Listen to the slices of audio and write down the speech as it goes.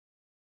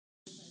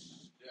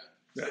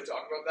Yeah. They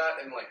talk about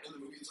that, and like in the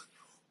movie, it's like,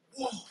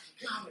 whoa,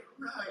 you got it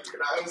right.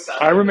 And I was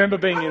sat I there remember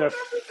like, being I in a remember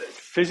this.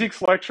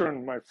 physics lecture,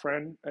 and my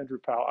friend Andrew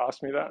Powell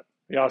asked me that.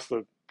 He asked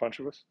a bunch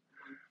of us,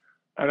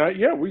 and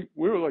yeah, we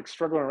were like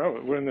struggling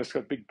around. We're in this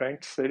big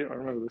banked stadium. I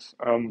remember this,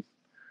 and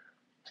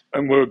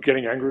we were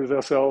getting angry with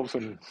ourselves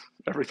and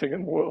everything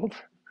in the world.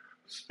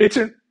 It's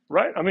in,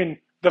 right. I mean,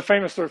 the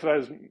famous story for that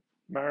is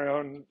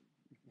Marion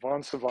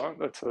von Savant.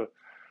 That's a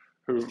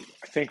who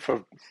I think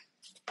for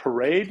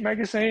Parade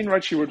magazine,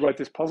 right? She would write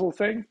this puzzle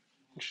thing.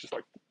 She's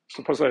like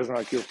supposedly has an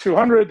IQ of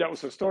 200. That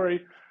was her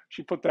story.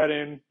 She put that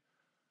in,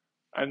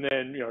 and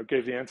then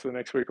gave the answer the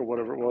next week or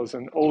whatever it was,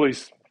 and all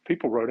these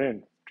people wrote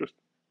in just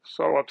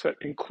so upset,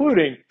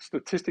 including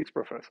statistics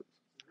professors,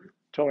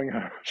 telling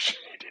her she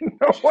didn't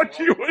know what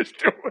she was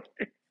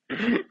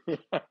doing.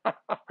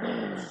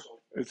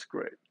 It's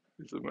great.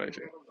 It's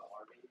amazing.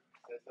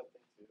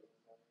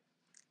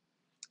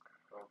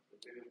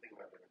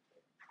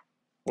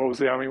 What was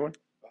the army one? It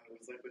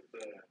was like with the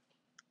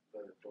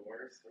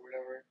doors or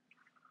whatever.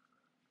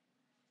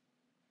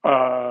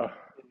 Uh,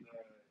 In the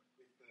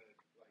with the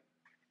like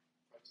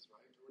Price is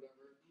Right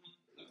or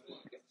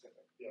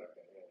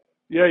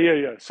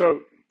whatever. yeah.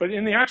 So, but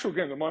in the actual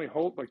game, the Monty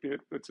Holt,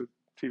 it's a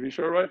TV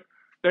show, right?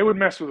 They would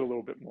mess with it a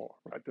little bit more,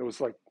 right? There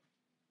was like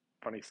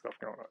funny stuff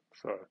going on.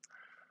 So,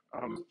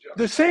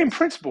 the same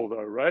principle,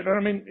 though, right? And I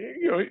mean,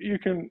 you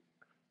can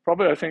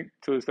probably, I think,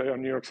 to this day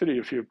on New York City,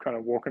 if you kind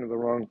of walk into the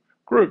wrong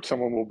group,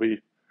 someone will be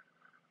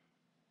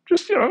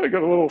just, they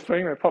got a little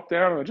thing, they pop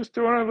down and they're just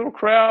doing a little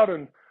crowd,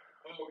 and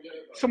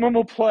someone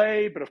will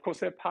play, but of course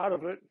they're part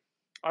of it.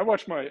 I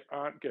watched my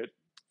aunt get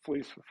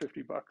fleeced for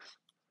 $50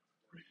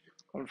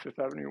 on Fifth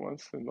Avenue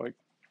once, and like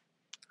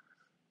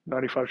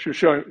 95. She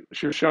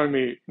was showing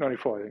me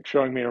 94, I think,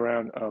 showing me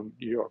around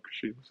New York.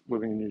 She was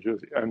living in New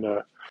Jersey, and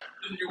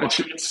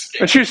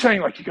she was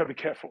saying like, you got to be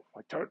careful,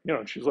 like don't,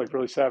 and she was like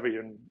really savvy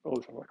and all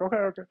this. I'm like,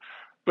 okay,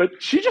 but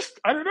she just,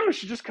 I don't know,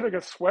 she just kind of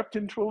got swept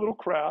into a little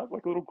crowd,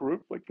 like a little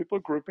group, like people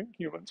are grouping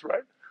humans,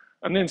 right?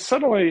 And then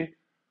suddenly,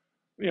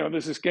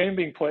 there's this game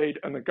being played,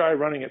 and the guy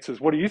running it says,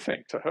 "What do you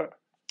think?" to her.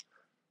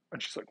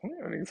 And she's like, I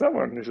think it's that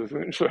one. And he says,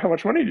 so how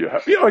much money do you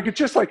have? Like it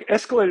just like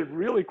escalated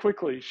really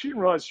quickly. She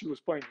didn't realize she was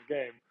playing the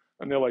game,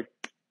 and they're like,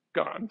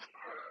 gone.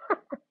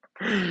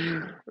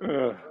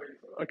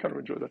 I kind of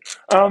enjoy that.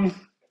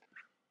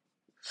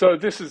 So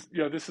this is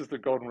the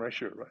golden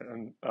ratio, right?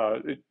 And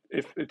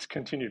if its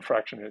continued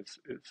fraction is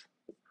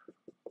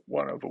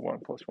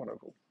 1/1 plus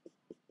 1/1,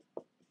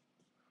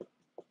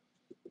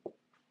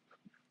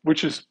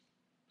 which is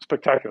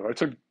spectacular. Right?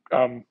 So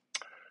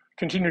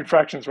continued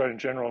fractions, right, in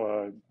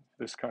general,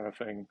 this kind of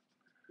thing.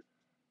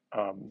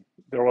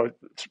 They're all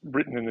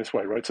written in this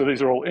way, right? So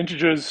these are all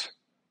integers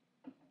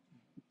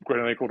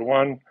greater than or equal to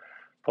 1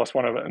 plus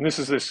 1 over, and this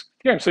is this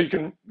game. So you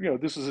can,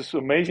 this is this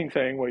amazing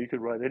thing where you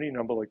could write any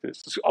number like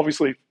this.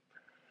 Obviously,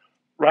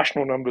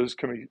 rational numbers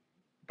can be,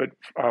 but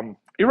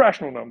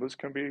irrational numbers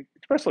can be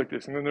expressed like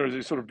this. And then there's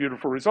these sort of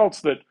beautiful results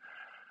that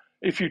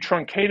if you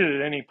truncate it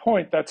at any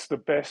point, that's the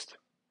best,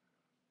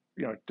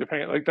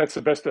 depending, like that's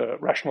the best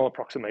rational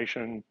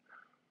approximation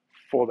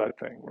for that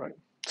thing, right?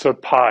 So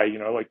pi,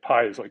 like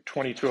pi is like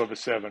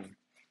 22/7,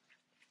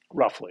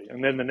 roughly.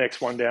 And then the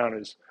next one down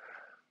is,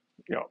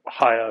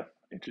 higher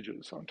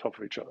integers on top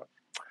of each other.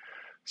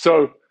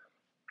 So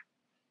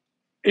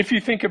if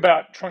you think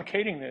about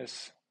truncating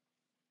this,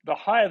 the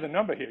higher the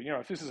number here,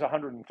 if this is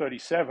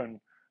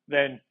 137,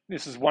 then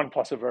this is 1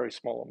 plus a very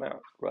small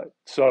amount, right?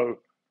 So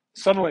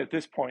suddenly at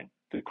this point,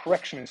 the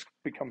correction has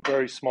become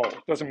very small.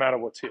 It doesn't matter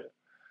what's here.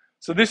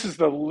 So this is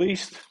the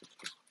least,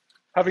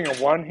 having a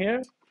 1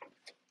 here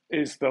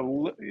is the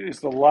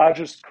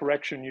largest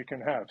correction you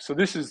can have. So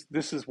this is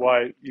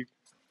why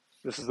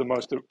this is the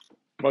most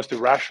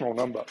irrational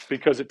number,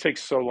 because it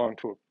takes so long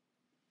to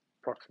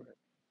approximate.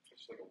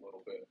 Just like a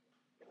little bit.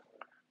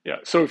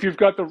 Yeah. So if you've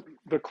got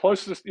the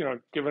closest,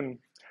 given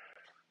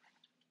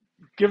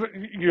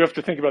you have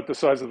to think about the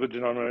size of the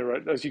denominator,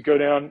 right? As you go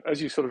down, as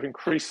you sort of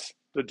increase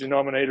the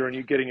denominator, and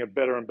you're getting a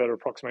better and better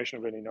approximation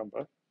of any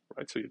number,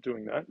 right? So you're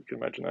doing that. You can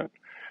imagine that.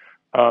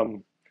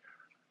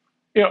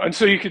 And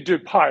so you could do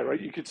pi, right?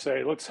 You could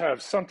say, let's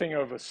have something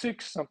over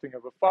 6, something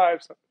over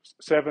 5,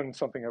 7,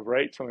 something over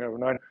 8, something over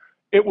 9.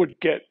 It would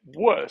get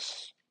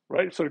worse,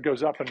 right? It sort of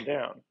goes up and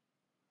down.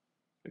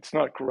 It's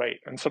not great.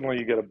 And suddenly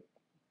you get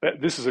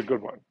this is a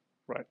good one,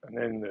 right? And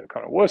then they're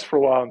kind of worse for a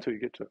while until you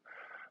get to,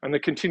 and the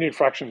continued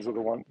fractions are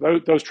the ones,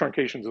 those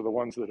truncations are the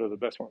ones that are the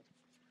best ones.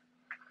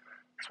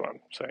 That's what I'm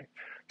saying.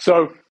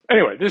 So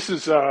anyway, this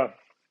is a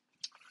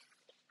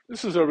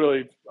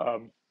really,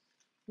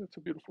 it's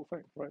a beautiful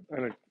thing, right?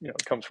 And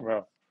it comes from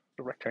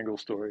the rectangle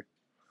story.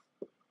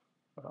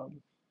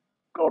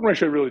 Golden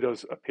ratio really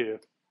does appear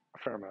a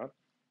fair amount.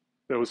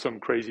 There was some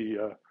crazy,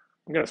 I'm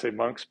going to say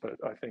monks, but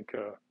I think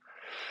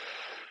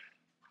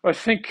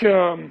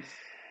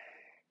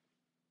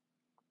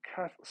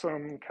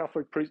some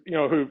Catholic priest,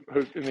 who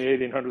in the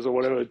 1800s or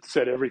whatever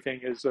said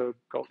everything is like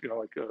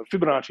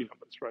Fibonacci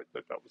numbers, right?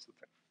 That was the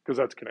thing, because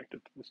that's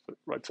connected to this,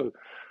 right? So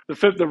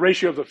the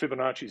ratio of the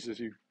Fibonacci's as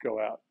you go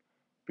out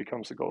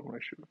becomes the golden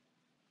ratio.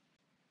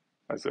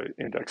 as the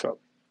index up,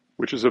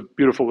 which is a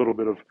beautiful little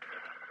bit of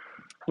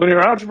linear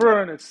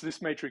algebra, and it's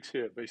this matrix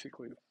here,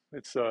 basically.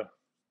 It's um,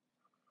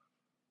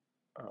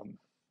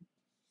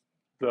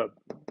 the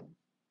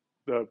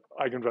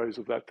eigenvalues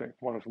of that thing.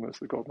 One of them is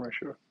the golden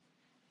ratio.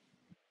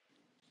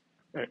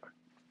 Anyway,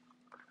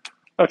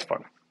 that's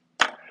fun.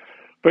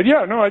 But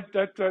yeah, no,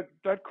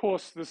 that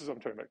course. I'm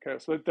talking about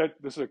chaos.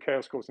 This is a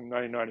chaos course in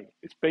 1990.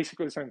 It's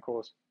basically the same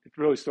course. It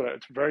really stood out.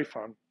 It's very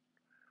fun,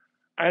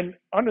 and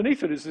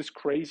underneath it is this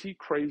crazy,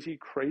 crazy,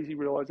 crazy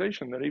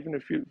realization that even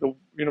if the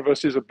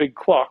universe is a big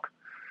clock,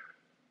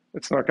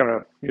 you're not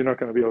gonna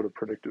be able to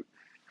predict it.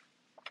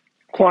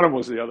 Quantum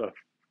was the other.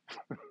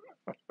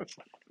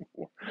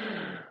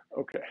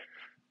 Okay,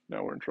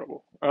 now we're in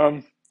trouble.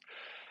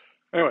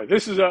 Anyway,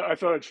 this is. I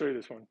thought I'd show you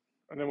this one,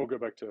 and then we'll go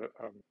back to.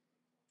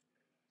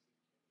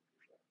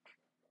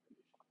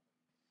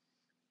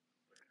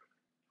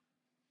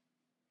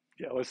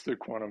 Yeah, let's do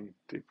quantum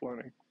deep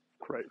learning.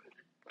 Great.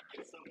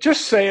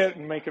 Just say it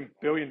and make $1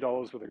 billion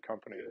with a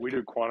company. We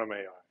do quantum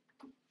AI,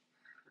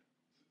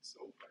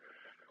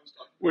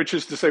 which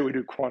is to say we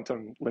do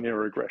quantum linear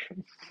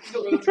regression.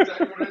 So that's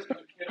exactly what it is,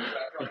 because you can't do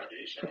that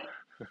propagation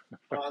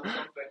on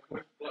something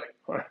with, like,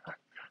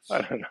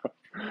 I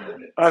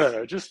don't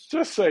know. Just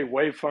say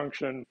wave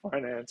function,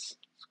 finance.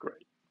 It's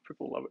great.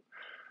 People love it.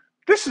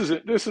 This is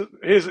it.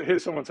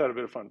 Here's someone's had a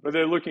bit of fun, but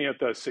they're looking at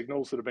the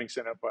signals that are being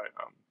sent out by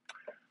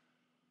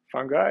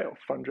fungi or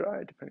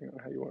fungi, depending on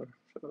how you want to say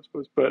it, I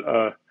suppose. But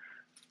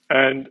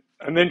and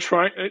then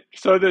trying.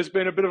 So there's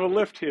been a bit of a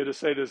lift here to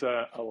say there's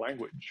a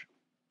language.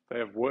 They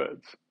have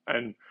words,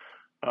 and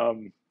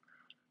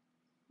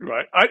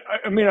right.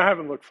 I mean, I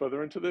haven't looked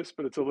further into this,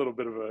 but it's a little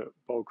bit of a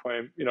bold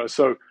claim,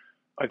 So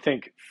I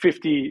think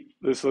 50.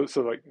 There's so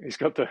like he's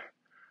got the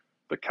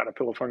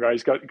caterpillar fungi.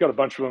 He's got a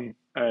bunch of them,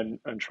 and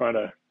trying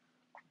to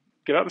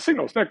get out the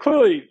signals. Now,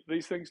 clearly,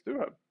 these things do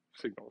have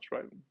signals,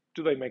 right?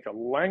 Do they make a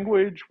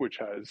language which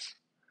has,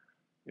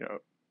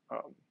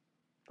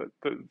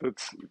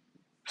 that's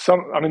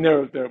some? I mean,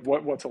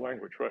 what's a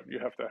language, right? You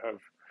have to have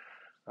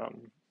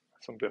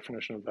some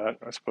definition of that,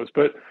 I suppose.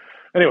 But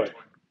anyway,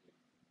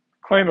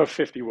 claim of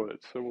 50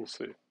 words. So we'll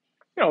see.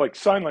 Like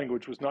sign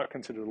language was not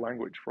considered a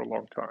language for a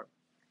long time.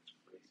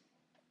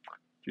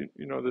 Do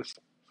you know this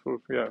sort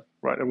of? Yeah,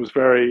 right. It was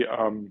very.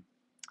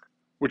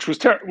 Which was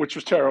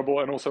terrible,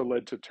 and also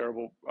led to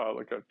terrible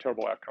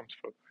outcomes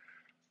for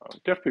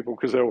deaf people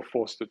because they were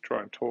forced to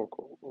try and talk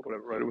or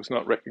whatever. Right? It was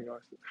not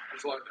recognized.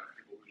 There's a lot of deaf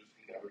people who just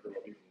never grow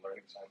up even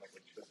learning sign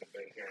language because if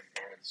they hear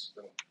parents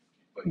don't.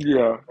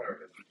 Yeah,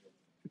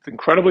 it's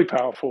incredibly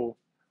powerful.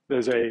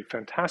 There's a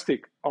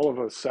fantastic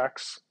Oliver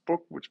Sacks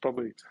book, which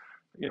probably,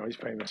 he's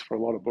famous for a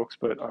lot of books,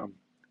 but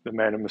The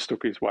Man Who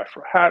Mistook His Wife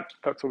for a Hat,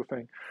 that sort of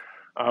thing.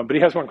 But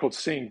he has one called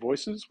Seeing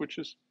Voices, which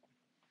is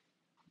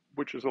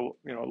a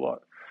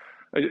lot.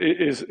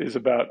 It is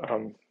about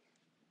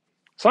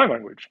sign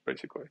language,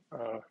 basically.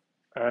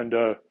 And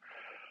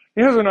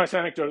he has a nice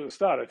anecdote at the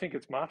start. I think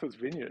it's Martha's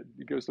Vineyard.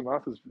 He goes to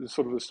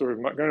sort of the story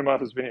of going to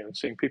Martha's Vineyard and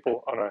seeing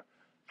people on a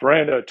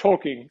veranda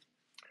talking,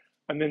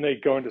 and then they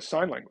go into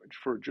sign language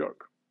for a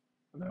joke.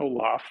 And they'll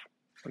laugh,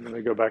 and then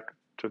they go back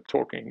to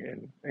talking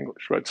in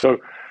English, right? So,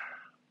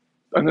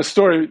 and the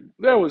story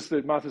there was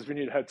that Martha's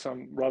Vineyard had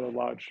some rather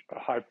large,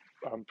 high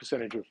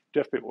percentage of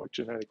deaf people, like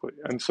genetically.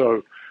 And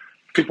so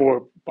people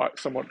were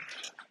somewhat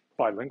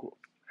bilingual.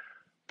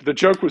 The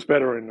joke was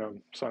better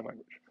in sign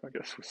language, I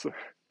guess.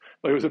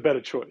 It was a better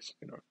choice,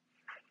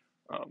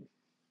 But,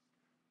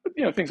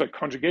 things like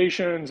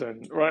conjugations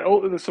and right,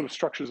 all the sort of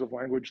structures of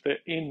language, they're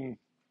in,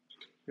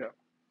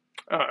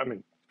 I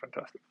mean,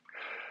 fantastic.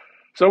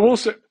 So we'll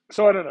see.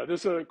 So I don't know.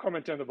 There's a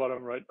comment down the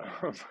bottom, right?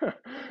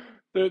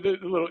 the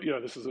little,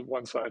 this is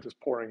one scientist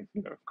pouring,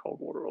 cold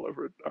water all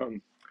over it.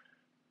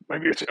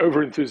 Maybe it's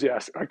over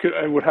enthusiastic.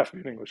 I would have to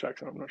be an English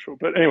accent. I'm not sure,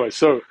 but anyway.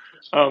 So,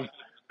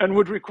 and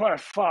would require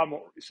far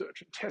more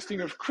research and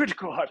testing of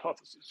critical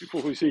hypotheses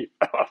before we see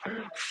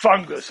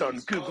fungus on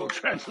Google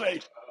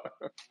Translate.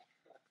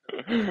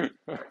 I'm out on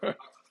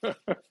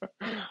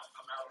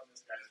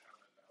this guy's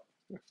comment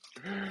now.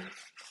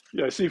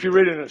 Yeah, see, if you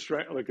read it in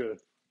like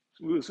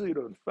we'll see it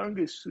on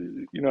fungus,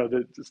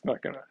 that it's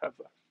not going to have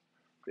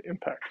the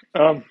impact.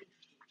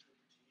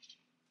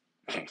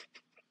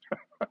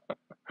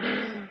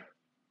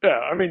 Yeah,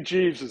 I mean,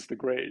 Jeeves is the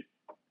great,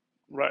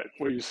 right,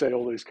 where you say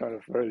all these kind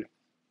of very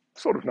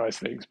sort of nice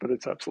things, but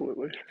it's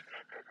absolutely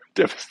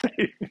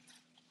devastating.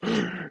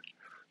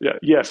 Yeah,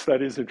 yes,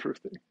 that is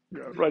interesting.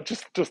 Yeah, right,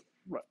 just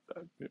right.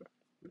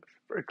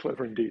 Very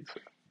clever indeed.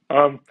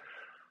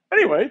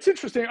 Anyway, it's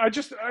interesting. I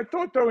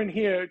thought though in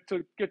here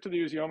to get to the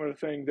Usiometer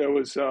thing, there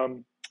was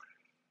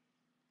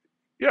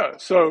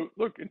So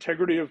look,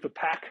 integrity of the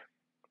pack,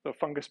 the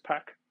fungus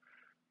pack.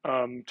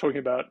 Talking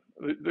about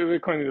they're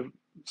claiming the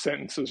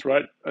sentences,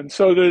 right? And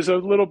so there's a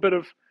little bit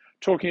of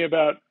talking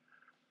about.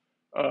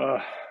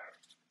 I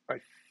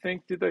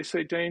think did they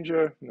say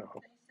danger? No.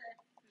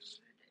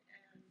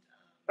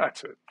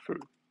 That's it.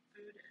 Food.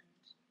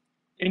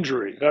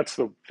 Injury. That's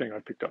the thing I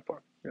picked up on.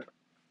 Yeah.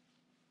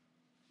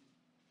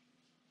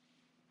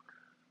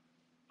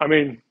 I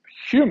mean,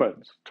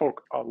 humans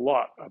talk a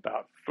lot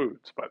about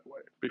foods, by the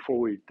way, before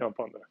we dump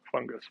on the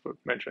fungus for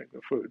mentioning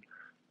the food.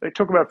 They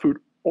talk about food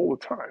all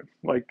the time.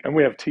 Like, and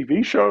we have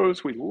TV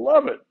shows. We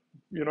love it.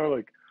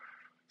 Like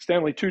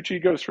Stanley Tucci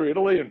goes through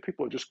Italy and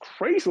people are just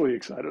crazily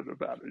excited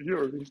about it.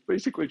 He's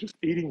basically just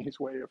eating his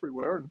way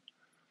everywhere, and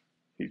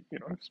he,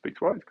 speaks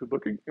well, he's good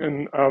looking.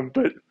 And,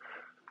 but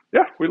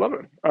yeah, we love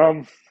it.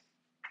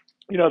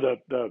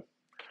 The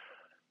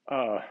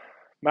uh,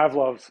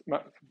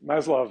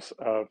 Maslow's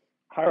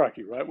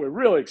hierarchy, right? We're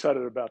really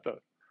excited about the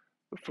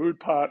food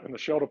part and the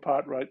shelter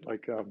part, right?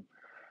 Like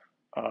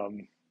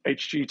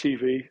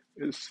HGTV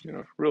is,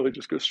 really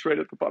just goes straight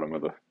at the bottom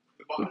of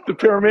the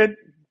pyramid,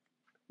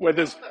 where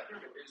there's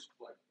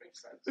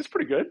it's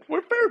pretty good.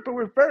 We're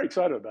very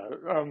excited about it.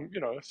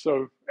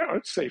 So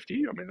it's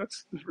safety. I mean,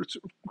 it's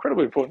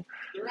incredibly important.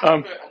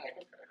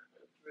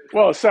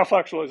 Well,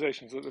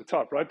 self-actualization is at the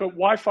top, right? But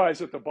Wi-Fi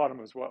is at the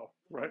bottom as well,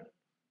 right?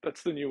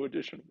 That's the new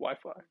edition.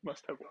 Wi-Fi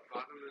must have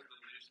Wi-Fi.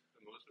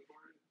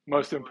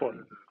 Most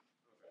important.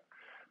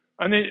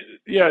 And then,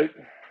 yeah.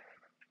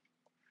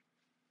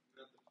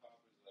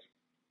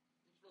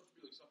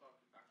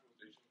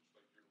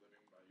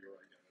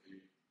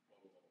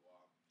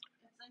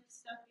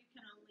 Stuff you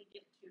can only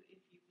get to if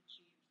you've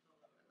achieved the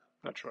lower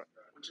level. That's right.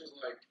 Which is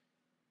like,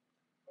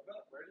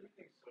 where do you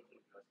think social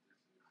justice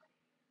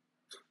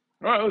is?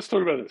 All right, let's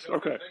talk about this.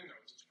 Okay.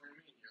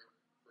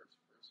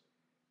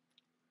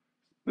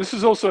 This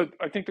is also,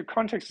 I think the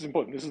context is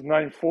important. This is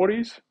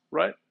 1940s,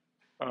 right?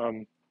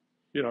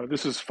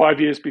 This is 5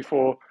 years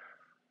before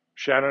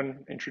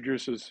Shannon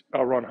introduces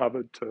L. Ron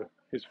Hubbard to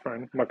his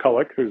friend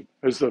McCulloch, who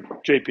is the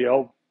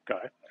JPL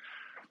guy,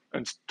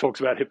 and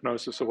talks about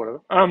hypnosis or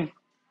whatever.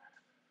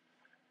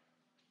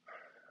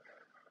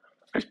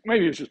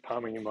 Maybe he was just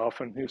palming him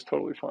off, and he was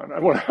totally fine. I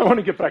want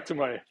to get back to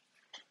my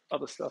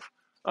other stuff.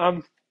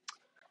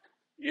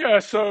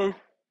 So,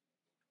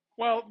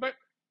 well,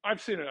 I've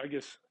seen it, I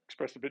guess,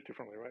 expressed a bit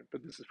differently, right?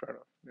 But this is fair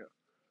enough. Yeah.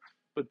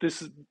 But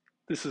this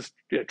is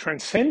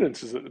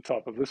transcendence is at the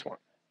top of this one.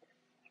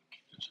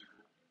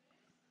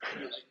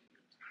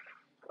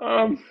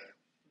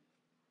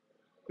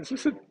 Is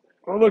this it?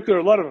 Oh, look, there are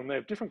a lot of them. They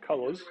have different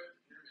colors.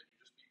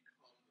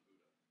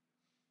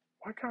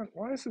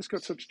 Why has this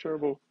got such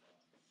terrible?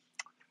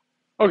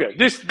 Okay,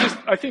 this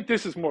I think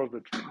this is more of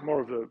the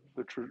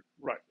true,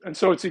 right? And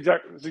so it's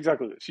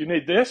exactly this. You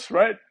need this,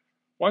 right?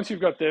 Once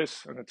you've got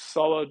this and it's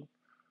solid,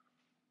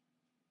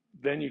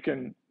 then you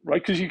can,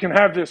 right? Because you can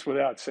have this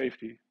without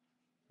safety,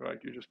 right?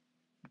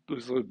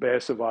 This is bare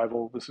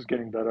survival. This is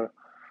getting better.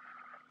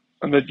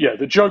 And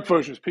the joke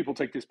version is people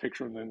take this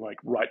picture and then like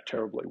write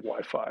terribly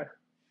Wi-Fi.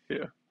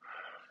 Yeah.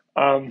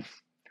 And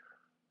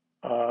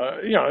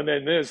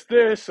then there's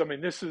this. I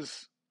mean, this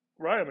is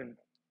right.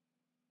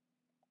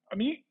 I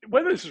mean,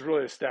 whether this is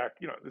really a stack,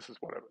 this is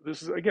whatever.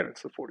 This is, again,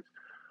 it's the 40s.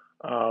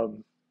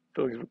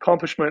 Feelings of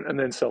accomplishment and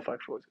then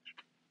self-actualization.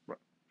 Right.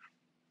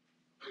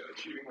 Yeah,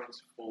 achieving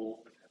one's full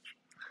potential.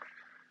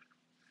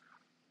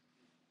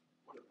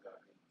 What does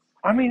that mean?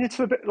 I mean, it's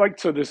a bit like,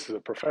 so this is a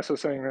professor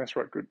saying this,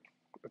 right? Good.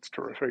 That's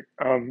terrific.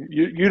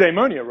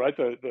 Eudaimonia, right?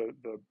 The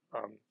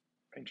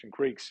ancient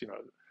Greeks,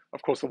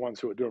 of course, the ones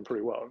who are doing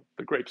pretty well,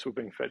 the grapes were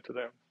being fed to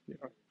them,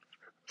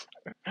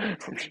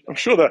 I'm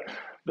sure that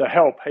the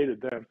help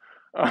hated them.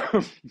 It's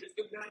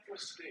the natural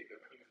state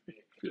of human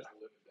beings to live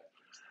in that.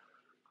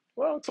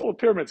 Well, it's all a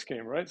pyramid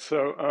scheme, right?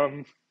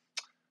 So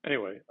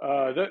anyway,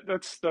 so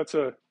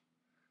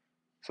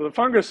the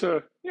fungus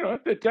are,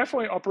 they're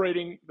definitely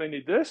operating. They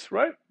need this,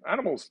 right?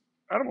 Animals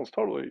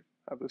totally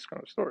have this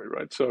kind of story,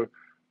 right? So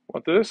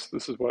want this?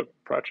 This is what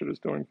Pratchett is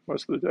doing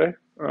most of the day.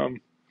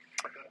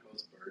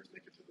 Most birds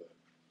make it to the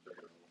third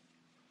level.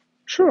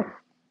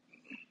 Sure.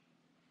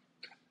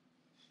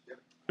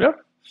 Yeah.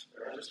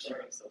 They're just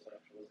learning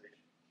self-actualization.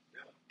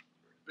 Yeah.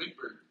 Big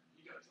Bird,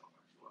 he got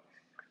self-actualized.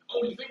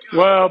 Oh, you think?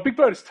 Well, Big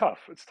Bird is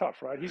tough. It's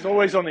tough, right? He's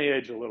always on the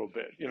edge a little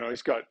bit.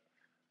 He's got.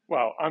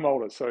 Well, I'm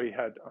older, so he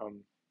had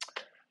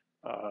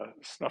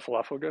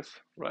Snuffleupagus,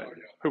 right? Oh,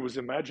 yeah. Who was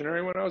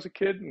imaginary when I was a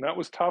kid, and that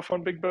was tough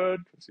on Big Bird.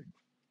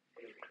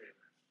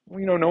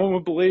 No one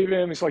would believe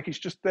him. He's like, he's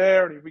just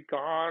there, and he'd be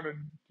gone, and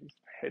his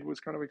head was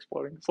kind of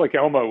exploding. It's like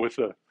Elmo with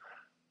the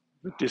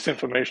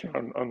disinformation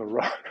on the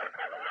road.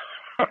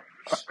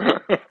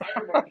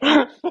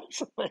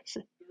 That's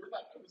amazing.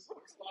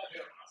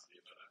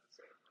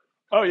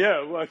 Oh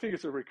yeah, well I think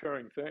it's a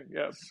recurring thing.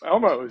 Yeah,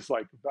 Elmo is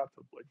like about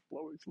to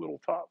blow his little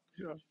top.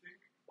 Yeah.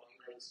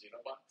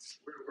 Xenobots?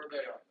 Where are they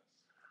on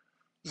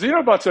this?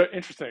 Xenobots are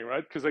interesting,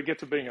 right? Because they get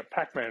to being a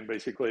Pac-Man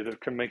basically that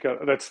can make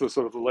that's the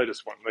sort of the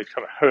latest one. They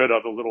kind of herd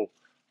other little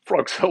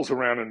frog cells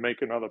around and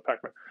make another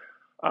Pac-Man.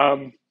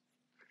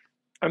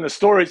 And the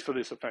stories for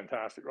this are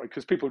fantastic, right?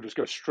 Because people just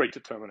go straight to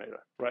Terminator,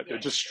 right? Yeah.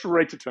 They're just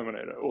straight to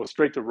Terminator or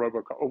straight to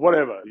RoboCop or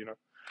whatever,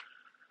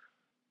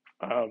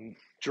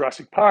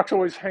 Jurassic Park's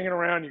always hanging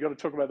around. You got to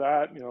talk about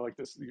that, like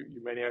this, you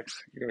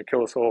maniacs, you're going to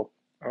kill us all.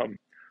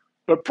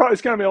 But probably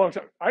it's going to be a long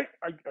time. I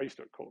used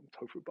to call them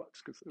tofu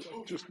butts because they're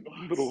like just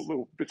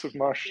little bits of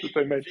mush that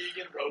they made.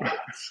 Vegan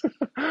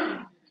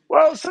robots.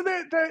 Well, so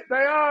they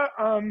are.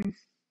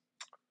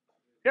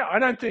 yeah, I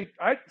don't think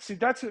I see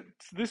that's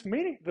this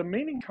meaning, the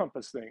meaning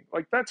compass thing.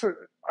 Like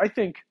I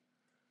think,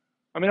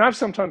 I mean, I've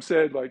sometimes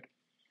said like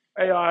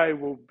AI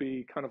will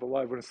be kind of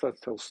alive when it starts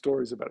to tell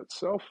stories about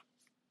itself.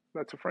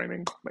 That's a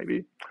framing,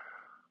 maybe,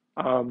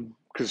 because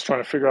it's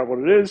trying to figure out what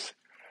it is.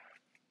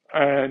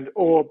 And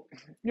or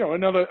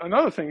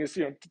another thing is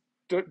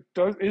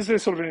is there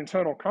sort of an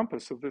internal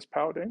compass of this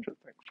power danger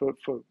thing for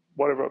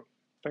whatever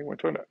thing we're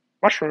talking about?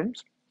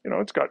 Mushrooms,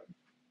 it's got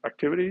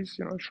activities,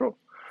 sure.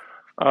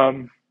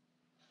 Um,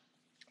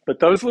 but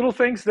those little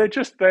things,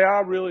 they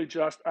are really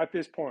just at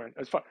this point,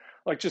 as far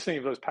like just think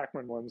of those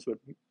Pac-Man ones that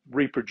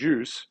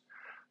reproduce.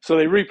 So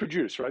they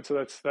reproduce, right? So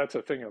that's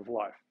a thing of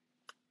life.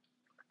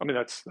 I mean,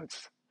 that's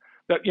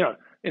that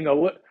in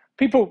the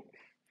people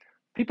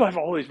have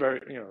all these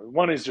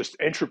one is just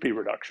entropy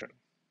reduction.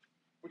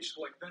 Which,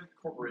 like, then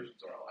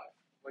corporations are alive.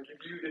 Like,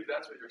 if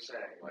that's what you're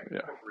saying, like,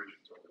 Yeah.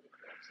 corporations are living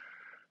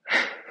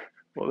things.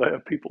 Well, they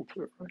have people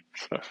too, right?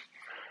 So,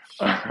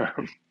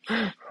 oh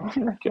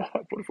my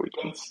God, what have we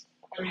done?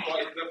 I mean,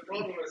 like, the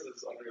problem is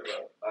under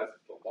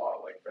the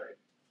law, like, they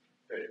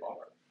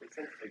are.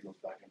 It goes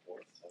back and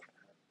forth. So.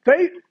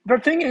 The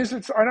thing is,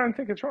 I don't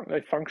think it's wrong.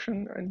 They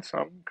function in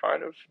some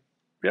kind of,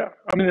 yeah.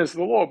 I mean, there's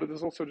the law, but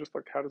there's also just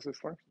like, how does this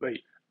function?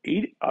 They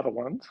eat other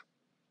ones,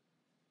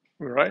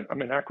 right? I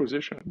mean,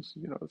 acquisitions,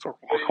 it's all.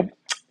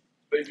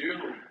 They do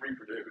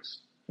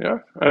reproduce. Yeah,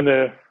 and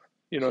their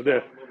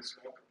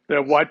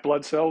white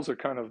blood cells are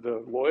kind of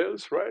the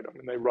lawyers, right? I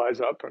mean, they rise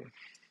up and. It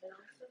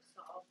also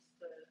solves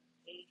the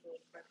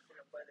age-old question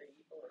of whether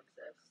evil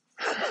exists.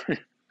 So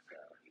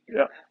you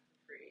Yeah. get that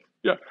for free.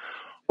 Yeah.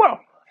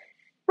 Well,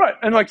 right,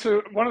 and like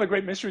so, one of the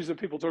great mysteries that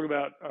people talk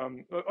about,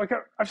 like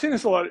I've seen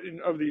this a lot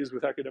over the years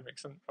with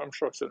academics, and I'm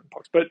sure I've said it in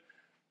talks, but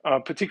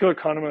particular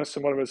economists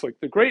and whatever, it's like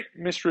the great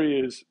mystery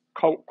is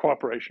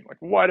cooperation. Like,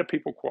 why do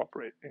people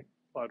cooperate in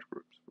large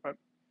groups, right?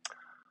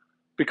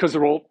 Because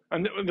they're all,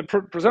 and the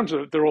presumption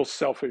that they're all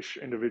selfish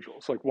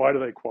individuals. Like, why do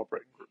they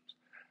cooperate in groups?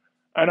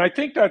 And I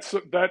think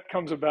that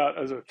comes about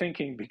as a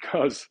thinking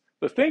because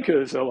the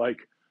thinkers are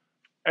like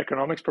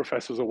economics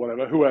professors or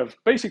whatever who have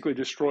basically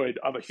destroyed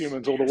other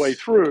humans all the way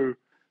through.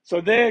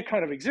 So their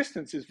kind of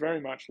existence is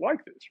very much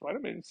like this, right? I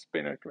mean, it's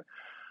been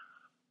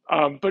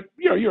but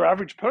your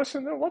average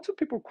person, there are lots of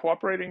people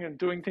cooperating and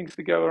doing things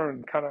together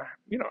and kind of,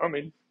 I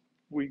mean,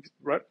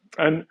 right?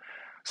 And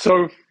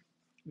so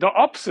the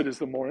opposite is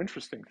the more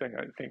interesting thing,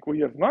 I think.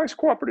 We have nice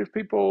cooperative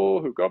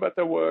people who go about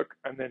their work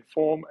and then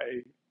form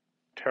a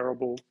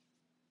terrible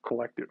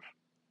collective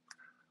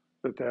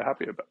that they're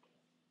happy about.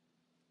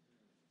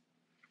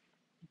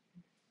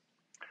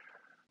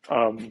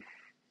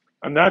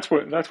 And that's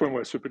when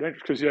we're super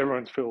dangerous because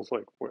everyone feels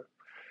like we're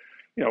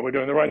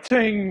doing the right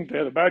thing.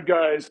 They're the bad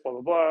guys, blah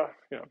blah blah.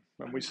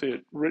 And we see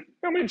it.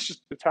 I mean,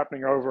 it's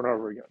happening over and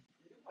over again.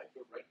 Like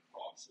the Red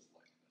Cross is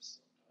like this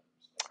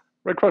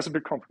sometimes. Red Cross is a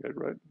bit complicated,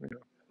 right?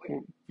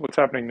 What's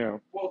happening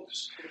now? Well,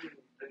 just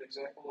an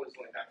example is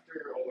like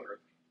after all the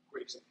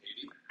earthquakes in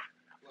Haiti,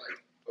 like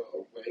a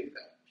way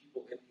that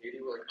people in Haiti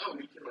were like, oh,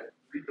 we can like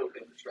rebuild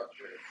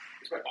infrastructure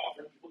is by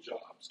offering people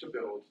jobs to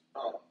build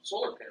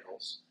solar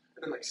panels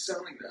and then like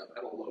selling them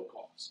at a low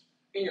cost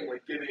and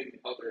like giving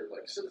other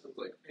like citizens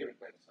like payment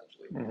plans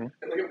essentially. Mm-hmm.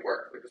 And like it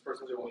worked. Like this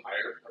person was able to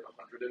hire like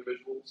 100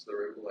 individuals. They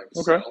were able to like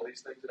sell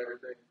these things and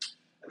everything.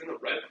 And then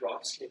the Red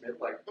Cross came in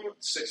like 6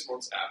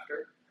 months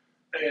after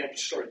and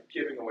started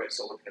giving away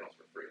solar panels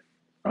for free.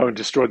 Oh, and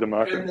destroyed the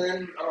market. And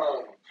then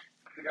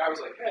the guy was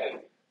like,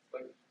 hey,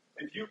 like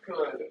if you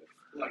could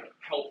like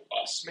help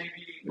us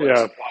maybe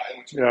supply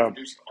and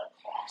reduce our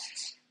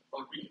costs,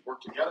 like we could work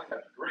together,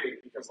 that'd be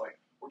great because like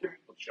we're giving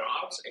people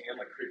jobs and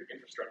like creating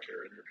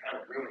infrastructure and you're kind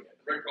of ruining it.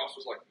 The Red Cross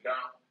was like, no,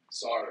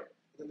 sorry.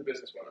 And then the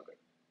business went under.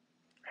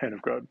 Hand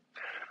of God.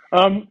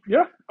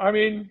 Yeah, I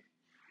mean,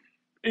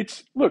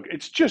 it's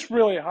just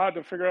really hard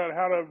to figure out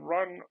how to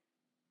run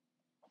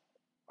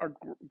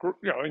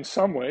in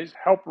some ways,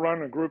 help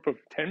run a group of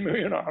 10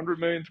 million, 100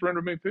 million,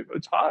 300 million people.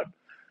 It's hard.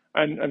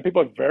 And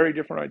people have very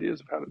different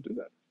ideas of how to do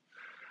that.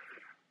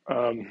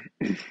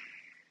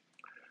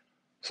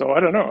 So I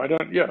don't know. I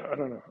don't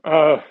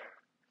know.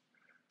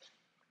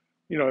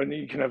 And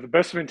you can have the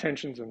best of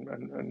intentions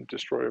and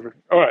destroy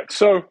everything. All right.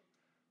 So,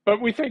 but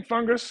we think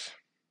fungus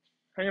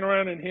hanging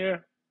around in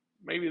here,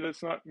 maybe they're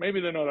not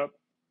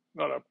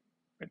up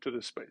into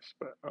this space,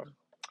 but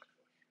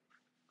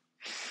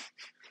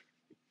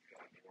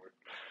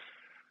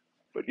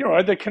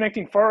they're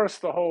connecting forests,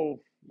 the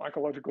whole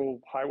mycological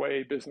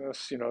highway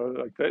business.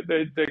 Like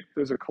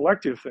there's a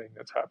collective thing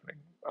that's happening,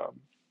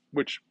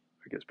 which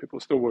I guess people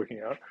are still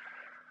working out.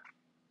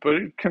 But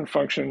it can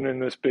function in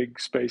this big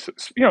space.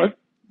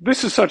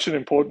 This is such an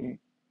important.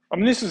 I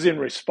mean, this is in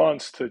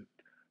response to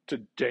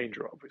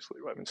danger,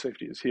 obviously. Right? I mean,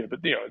 safety is here, but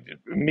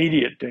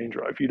immediate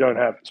danger.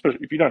 Especially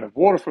if you don't have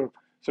water for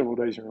several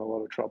days, you're in a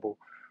lot of trouble.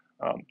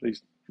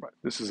 This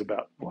is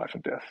about life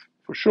and death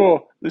for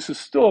sure. This is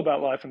still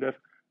about life and death.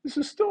 This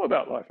is still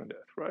about life and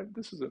death, right?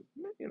 This is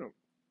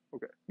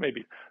okay,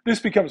 maybe. This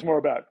becomes more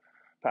about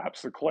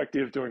perhaps the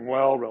collective doing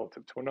well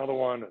relative to another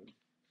one. And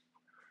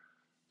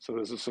So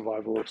there's a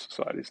survival of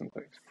societies and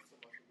things.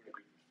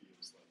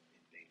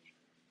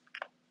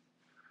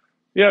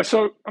 Yeah,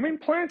 so I mean,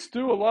 plants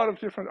do a lot of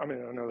different. I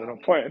mean, I know they're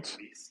not plants.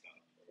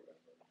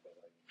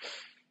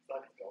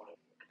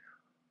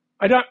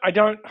 I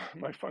don't.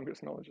 My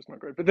fungus knowledge is not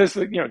great, but there's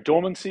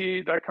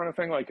dormancy, that kind of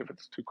thing. Like if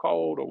it's too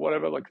cold or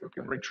whatever, like it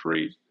can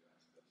retreat.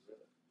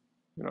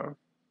 You know,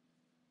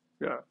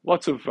 yeah,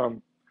 lots of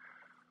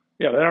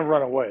yeah, they don't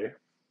run away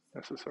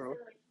necessarily.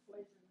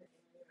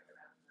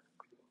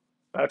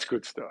 That's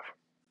good stuff.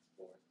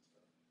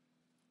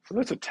 So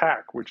that's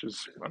attack, which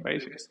is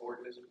amazing. Biggest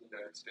organism in the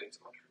United States,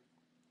 mushroom.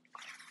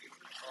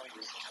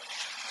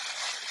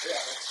 Yeah,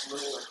 it's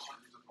literally like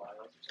hundreds of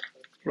miles or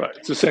something. Right,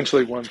 it's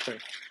essentially one thing.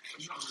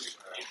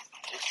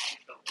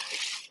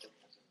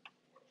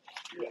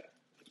 Yeah,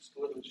 it's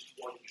literally just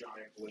one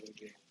giant living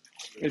being.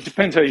 It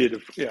depends how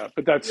you, yeah,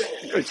 but that's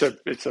it's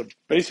a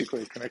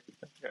basically a connected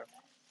thing. Yeah.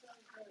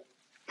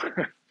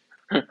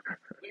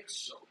 It's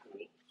so cool.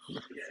 Yeah,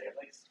 it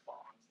like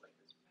spawns like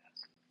this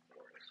massive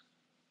forest.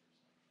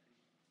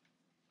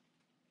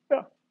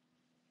 Yeah.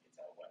 It's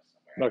out west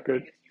somewhere. Not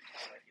good.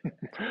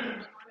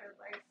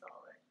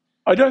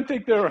 I I don't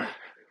think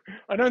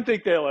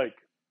they're like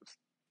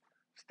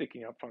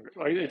sticking up fungus.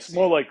 Like it's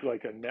more like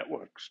a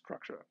network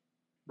structure,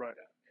 right?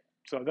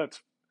 So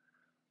that's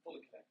Fully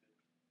connected.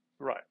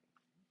 right.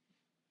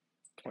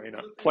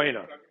 Planar.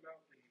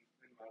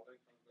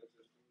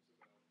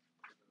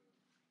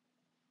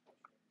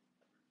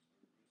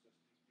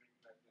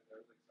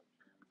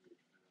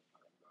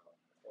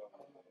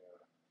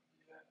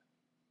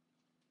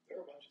 There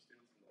are a bunch of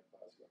students in my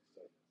class who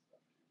exercise and stuff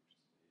too.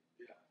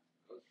 Yeah,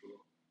 that's cool.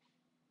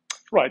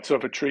 Right. So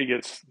if a tree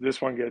gets this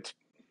one gets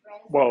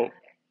well,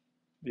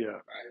 yeah.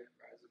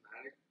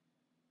 Rhizomatic?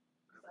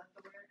 Is that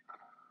the word? I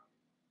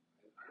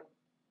don't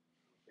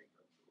think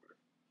that's the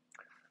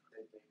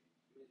word.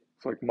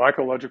 It's like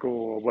mycological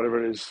or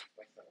whatever it is,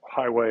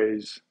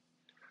 highways.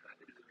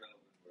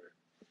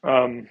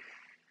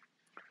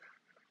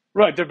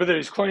 Right, but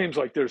there's claims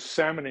like there's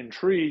salmon in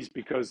trees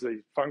because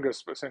the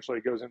fungus essentially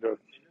goes into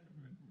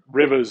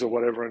rivers or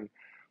whatever, and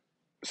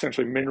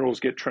essentially minerals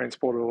get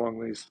transported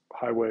along these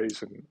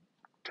highways and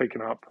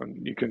taken up,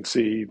 and you can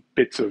see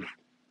bits of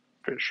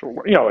fish or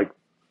like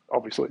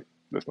obviously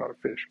there's not a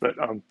fish, but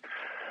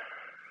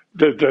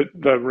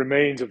the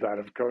remains of that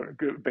have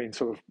been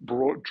sort of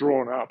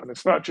drawn up, and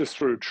it's not just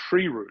through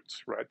tree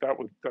roots, right?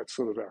 That's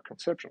sort of our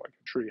conception. Like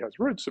a tree has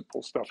roots that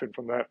pull stuff in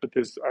from that, but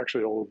there's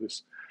actually all of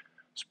this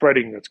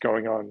spreading that's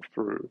going on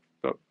through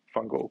the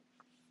fungal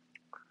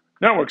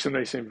networks, and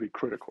they seem to be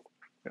critical.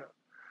 Yeah.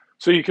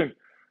 So you can,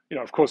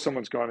 of course,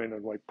 someone's gone in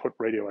and like put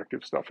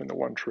radioactive stuff into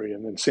one tree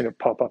and then seen it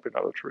pop up in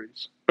other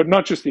trees, but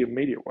not just the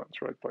immediate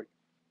ones, right? Like,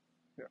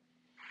 yeah.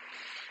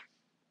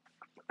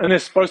 And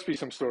there's supposed to be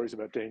some stories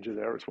about danger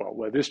there as well,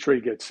 where this tree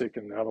gets sick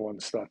and the other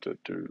ones start to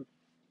do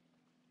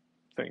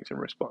things in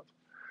response.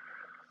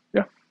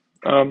 Yeah.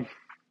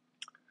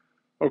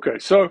 Okay.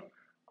 So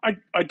I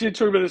did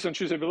talk about this on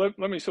Tuesday, but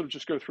let me sort of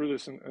just go through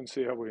this and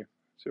see how we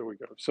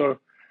go. So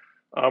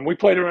we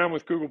played around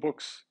with Google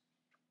Books,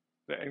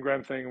 the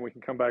Ngram thing, and we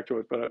can come back to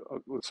it. But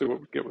let's see what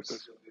we get with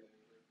this.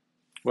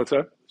 What's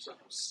that?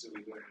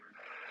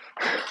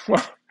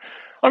 Well,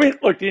 I mean,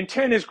 look, the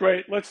intent is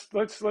great. Let's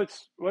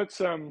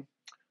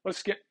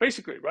get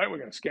basically right. We're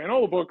going to scan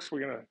all the books.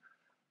 We're going to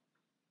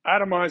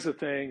atomize the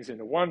things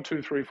into 1,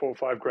 2, 3, 4,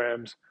 5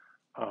 grams.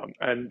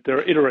 And there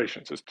are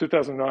iterations. It's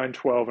 2009,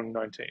 12, and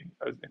 19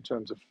 in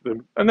terms of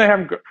them, and they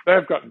have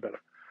gotten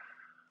better.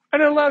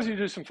 And it allows you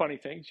to do some funny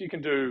things. You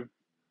can do,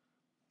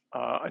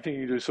 I think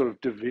you do sort of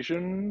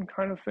division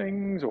kind of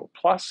things or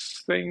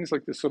plus things,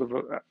 like this sort of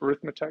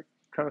arithmetic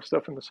kind of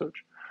stuff in the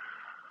search.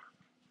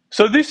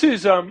 So this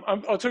is, I'll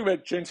talk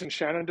about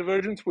Jensen-Shannon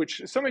divergence, which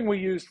is something we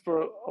used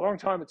for a long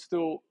time. It's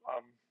still,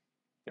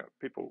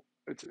 people,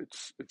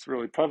 it's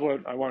really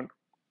prevalent. I won't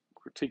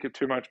critique it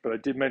too much, but I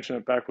did mention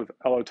it back with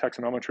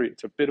allotaxonometry.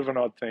 It's a bit of an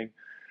odd thing.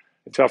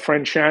 It's our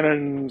friend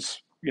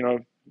Shannon's, I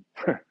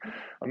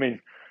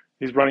mean,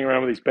 he's running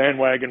around with his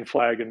bandwagon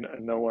flag, and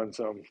no one's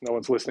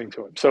listening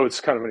to him. So it's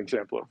kind of an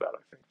example of that,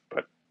 I think.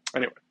 But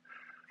anyway,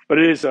 but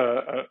it is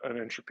an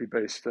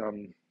entropy-based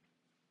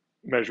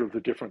measure of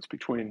the difference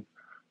between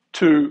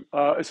two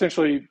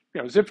essentially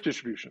Zipf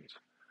distributions.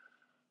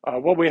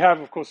 What we have,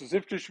 of course, is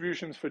Zipf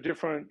distributions for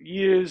different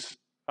years.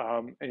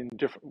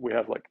 We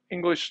have like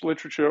English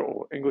literature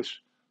or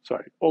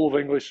all of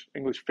English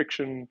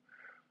fiction,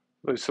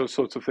 those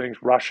sorts of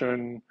things,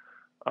 Russian.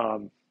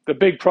 The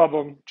big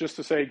problem, just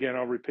to say again,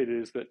 I'll repeat it,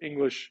 is that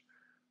English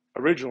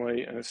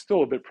originally, and it's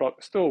still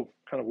still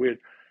kind of weird,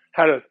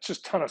 had a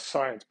just ton of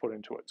science put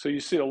into it. So you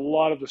see a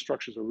lot of the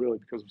structures are really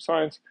because of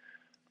science.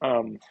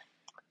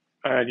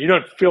 And you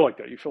don't feel like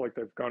that. You feel like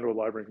they've gone to a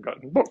library and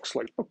gotten books,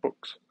 like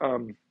books.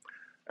 But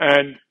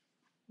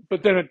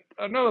then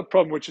another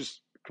problem, which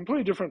is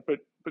completely different, but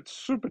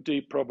super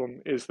deep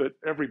problem, is that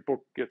every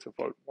book gets a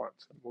vote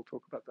once, and we'll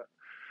talk about that.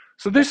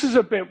 So this is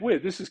a bit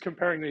weird. This is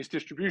comparing these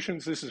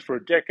distributions. This is for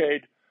a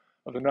decade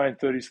of the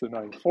 1930s to the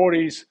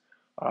 1940s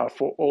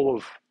for all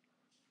of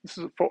This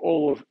is for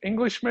all of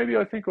English, maybe,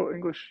 I think, or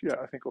English. Yeah,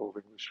 I think all of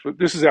English. But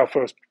this is our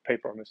first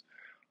paper on this.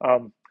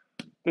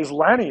 There's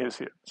Lanny is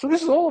here. So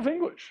this is all of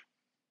English.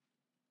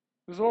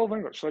 This is all of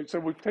English. So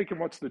we've taken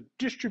what's the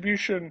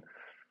distribution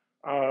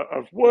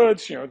of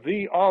words,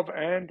 the, of,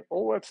 and,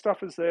 all that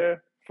stuff is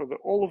there for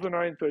all of the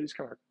 1930s,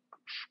 kind of,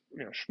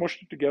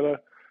 smushed it together,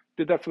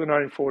 did that for the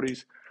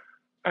 1940s.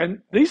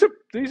 And these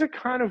are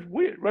kind of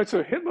weird, right?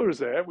 So Hitler is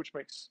there, which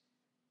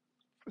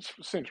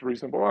seems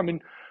reasonable. I mean,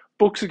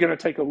 books are going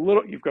to take a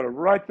little. You've got to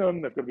write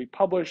them. They've got to be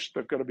published.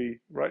 They've got to be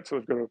right. So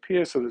they've got to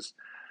appear. So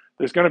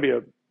there's going to be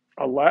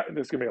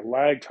there's going to be a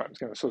lag time. It's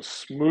going to sort of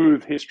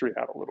smooth history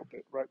out a little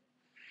bit, right?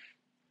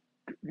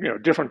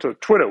 Different to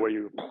Twitter where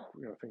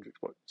things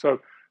explode. So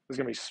there's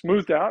going to be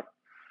smoothed out.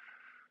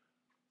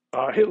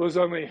 Hitler's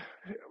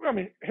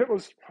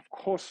of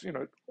course,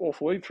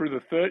 awfully through the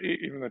 30s,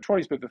 even the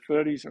 20s, but the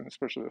 30s and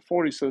especially the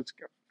 40s. So it's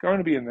going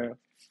to be in there.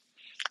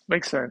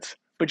 Makes sense.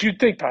 But you'd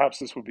think perhaps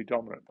this would be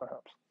dominant,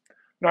 perhaps.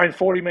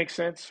 940 makes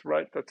sense,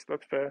 right? That's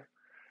fair.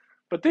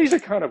 But these are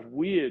kind of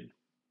weird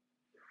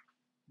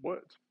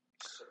words.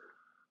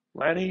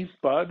 Lanny,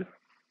 Bud.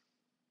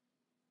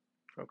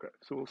 Okay,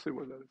 so we'll see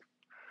what that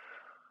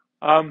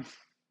is.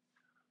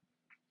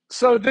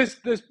 So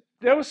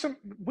there was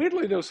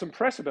some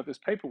press about this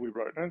paper we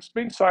wrote, and it's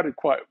been cited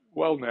quite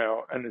well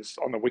now, and it's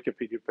on the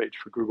Wikipedia page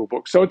for Google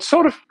Books. So it's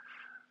one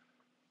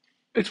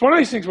of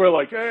these things where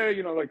look,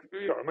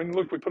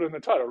 we put it in the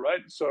title,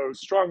 right? So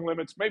strong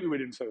limits, maybe we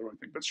didn't say the right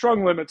thing, but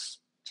strong limits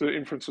to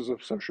inferences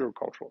of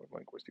socio-cultural and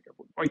linguistic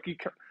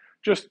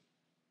evolution.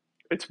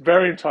 It's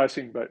very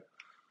enticing, but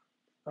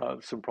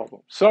some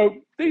problems.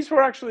 So these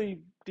were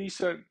actually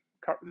decent.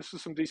 This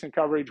is some decent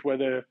coverage where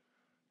they're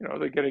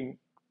getting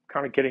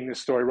this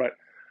story right.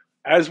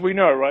 As we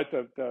know, right,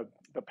 the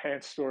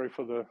pants story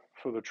for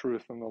the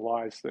truth and the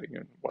lies thing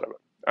and whatever.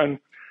 And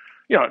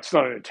it's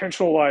not an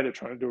intentional lie. They're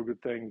trying to do a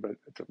good thing, but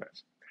it's a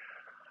mess.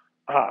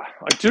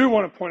 I do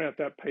want to point out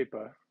that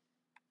paper.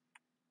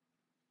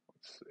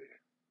 Let's see.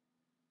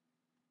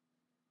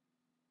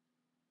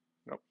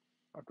 Nope,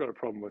 I've got a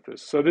problem with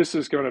this. So this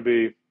is going to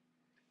be.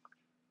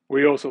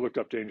 We also looked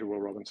up Danger Will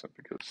Robinson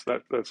because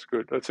that's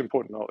good. That's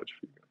important knowledge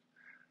for you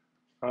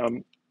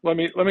guys.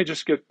 Let me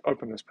just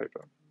open this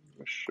paper.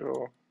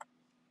 Sure.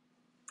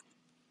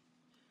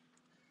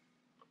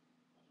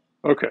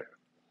 Okay.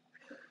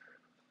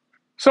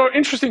 So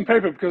interesting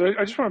paper because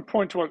I just want to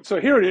point to one. So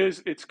here it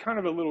is. It's kind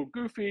of a little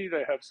goofy.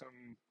 They have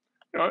some,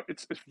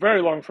 it's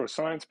very long for a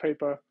science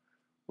paper.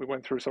 We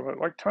went through some of it,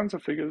 like tons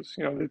of figures.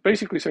 They're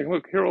basically saying,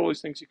 look, here are all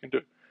these things you can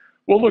do.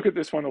 We'll look at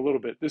this one a little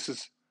bit. This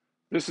is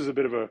a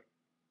bit of a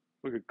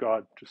look at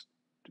God just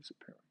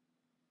disappearing.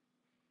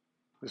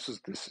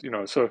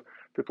 So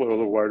people are a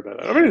little worried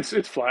about that. I mean, it's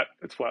flat.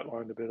 It's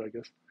flatlined a bit, I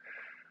guess.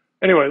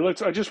 Anyway,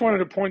 I just wanted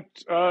to point,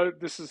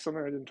 this is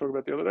something I didn't talk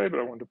about the other day, but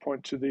I wanted to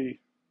point to the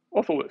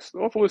author list. The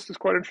author list is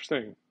quite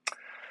interesting.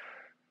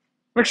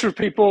 Mixture of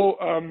people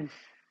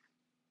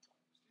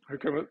who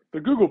come with the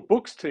Google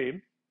Books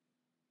team.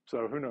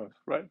 So who knows,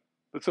 right?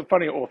 It's a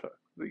funny author.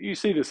 You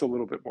see this a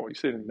little bit more. You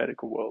see it in the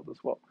medical world as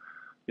well.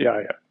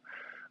 Yeah.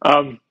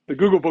 The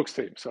Google Books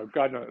team. So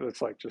God knows,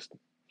 that's like just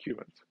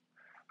humans.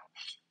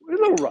 A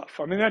little rough.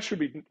 I mean, that should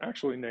be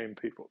actually named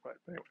people, right?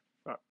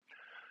 Anyway,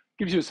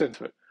 gives you a sense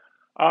of it.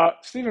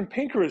 Steven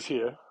Pinker is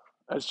here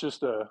as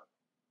just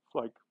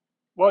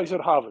he's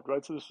at Harvard,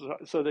 right?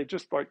 So they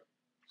just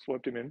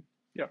swept him in.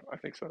 Yeah, I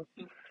think so.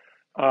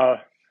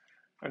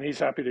 And he's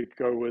happy to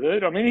go with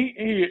it. I mean,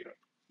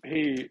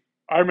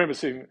 I remember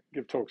seeing him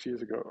give talks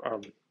years ago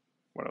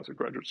when I was a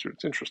graduate student.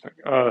 It's interesting.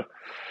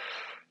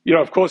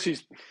 Of course,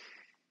 he's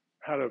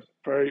had a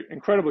very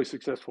incredibly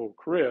successful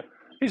career.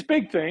 His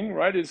big thing,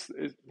 right, is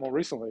more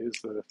recently is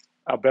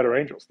our Better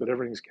Angels, that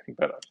everything's getting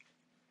better.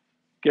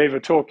 Gave a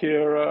talk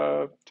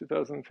here,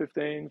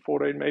 2015,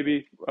 14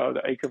 maybe,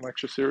 the Aiken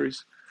lecture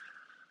series.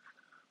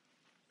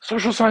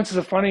 Social sciences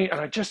are funny, and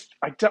I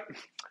don't,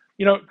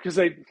 because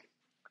he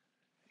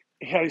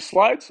had his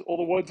slides, all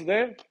the words are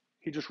there.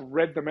 He just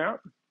read them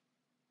out.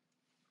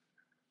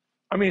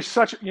 I mean, it's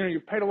such, you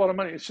paid a lot of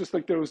money. It's just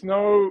like there was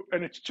no,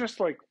 and it's just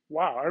like,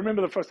 wow. I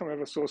remember the first time I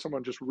ever saw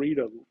someone just read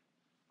a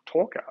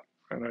talk out,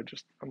 and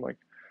I'm like,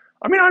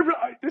 I mean,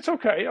 it's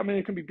okay. I mean,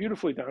 it can be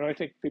beautifully done. I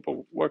think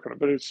people work on it,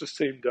 but it just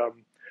seemed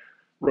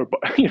robot.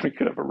 You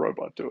could have a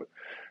robot do it.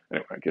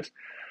 Anyway, I guess.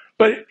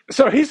 But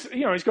so he's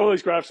got all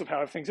these graphs of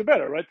how things are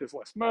better, right? There's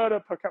less murder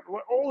per capita,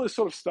 all this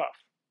sort of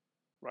stuff,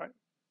 right?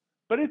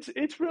 But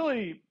it's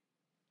really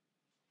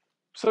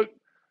so.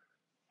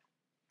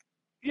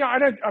 Yeah,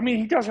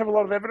 he does have a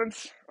lot of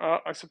evidence,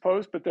 I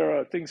suppose, but there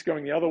are things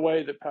going the other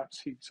way that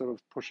perhaps he sort of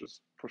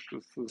pushes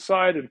to the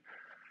side,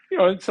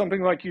 and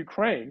something like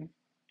Ukraine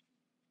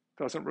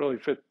doesn't really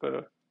fit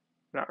the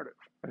narrative,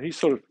 and he's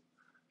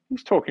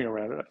talking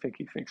around it. I think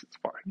he thinks it's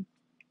fine.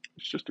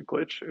 It's just a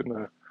glitch in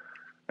the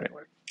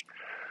anyway.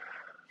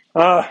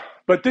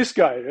 But this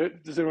guy,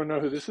 does anyone know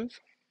who this is?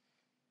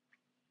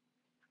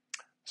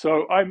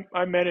 So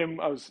I met him.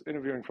 I was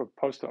interviewing for a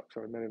postdoc,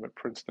 so I met him at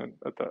Princeton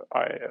at the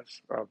IAS.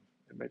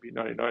 In maybe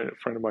 '99, a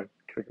friend of mine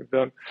kicked him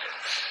down.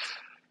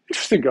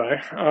 Interesting guy.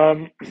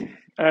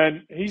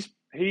 And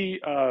he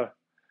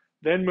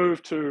then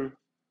moved to,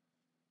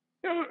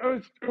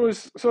 it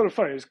was sort of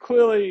funny. He's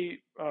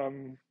clearly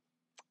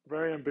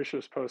very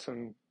ambitious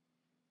person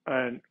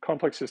and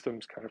complex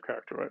systems kind of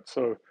character, right?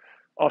 So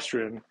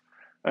Austrian.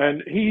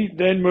 And he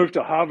then moved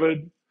to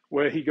Harvard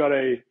where he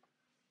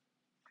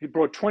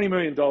brought $20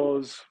 million,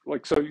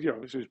 like, so, so he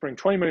was bringing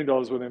 $20 million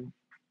with him.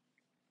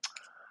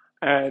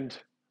 And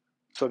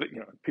so that,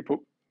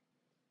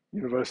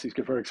 universities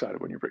get very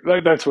excited when you bring,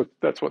 that's what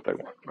they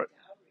want, right?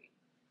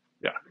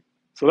 Yeah.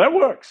 So that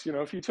works.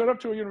 If you turn up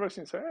to a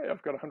university and say, hey,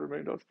 I've got $100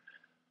 million.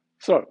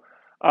 So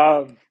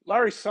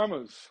Larry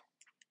Summers,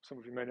 some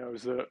of you may know,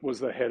 was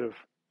the head of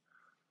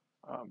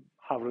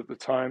Harvard at the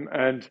time.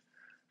 And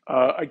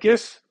I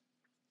guess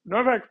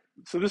Novak,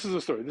 so this is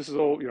a story. This is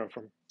all,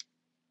 from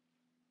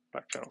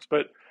back channels.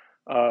 But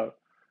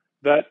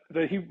that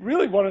he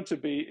really wanted to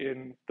be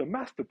in the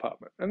math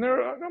department. And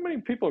there are not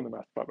many people in the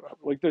math department.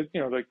 Like,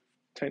 like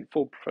 10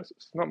 full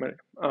professors, not many.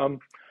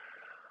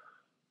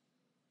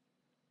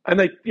 And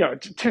they,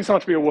 it tends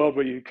not to be a world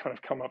where you kind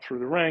of come up through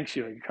the ranks.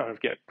 You kind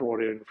of get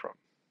brought in from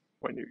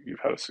when you've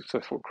had a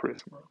successful career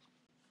somewhere else.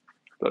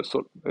 Those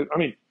sort of, I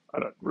mean, I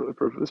don't really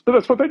approve of this, but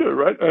that's what they do,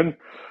 right? And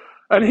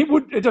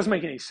it doesn't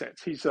make any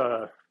sense. His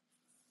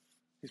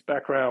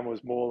background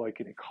was more like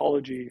in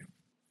ecology,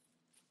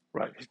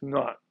 right? He's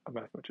not a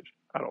mathematician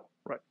at all,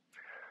 right?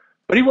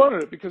 But he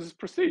wanted it because it's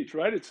prestige,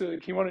 right?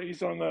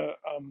 He's on the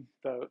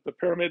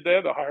pyramid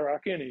there, the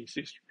hierarchy, and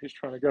he's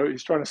trying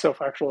to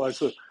self-actualize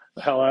the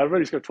hell out of it.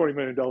 He's got $20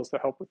 million to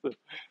help with the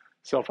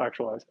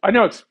self-actualize. I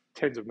know it's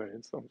tens of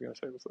millions. So I'm going to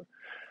say this.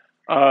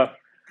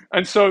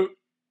 And so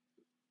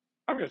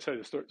I'm going to tell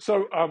you the story.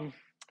 So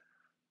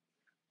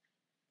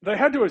they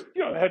had to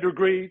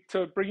agree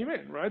to bring him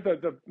in, right?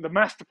 The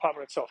math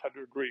department itself had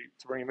to agree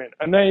to bring him in,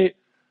 and they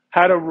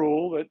had a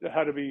rule that there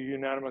had to be a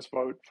unanimous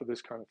vote for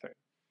this kind of thing.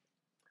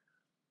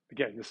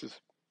 Again, this is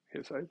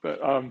hearsay, but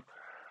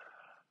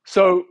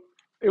so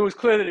it was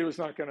clear that he was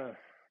not going to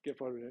get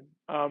voted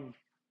in.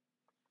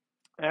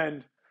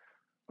 And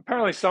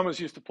apparently Summers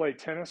used to play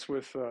tennis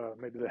with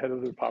maybe the head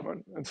of the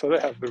department, and so they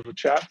had a bit of a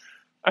chat,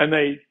 and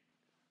they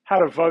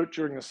had a vote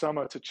during the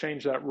summer to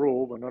change that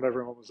rule, but not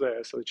everyone was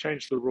there, so they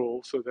changed the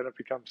rule, so then it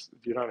becomes,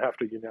 you don't have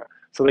to unite.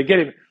 So they get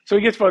him, so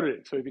he gets voted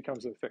in, so he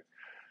becomes a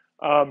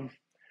thing.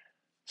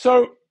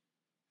 So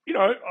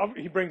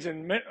he brings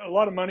in a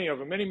lot of money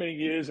over many, many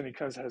years, and he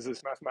kind of has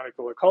this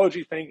mathematical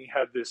ecology thing. He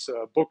had this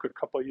book a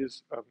couple of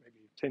years,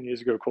 maybe 10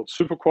 years ago, called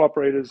Super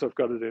Cooperators. I've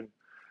got it in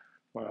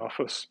my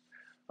office.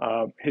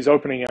 His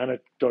opening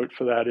anecdote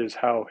for that is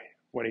how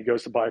when he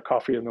goes to buy a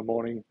coffee in the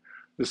morning,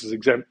 this is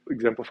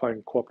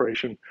exemplifying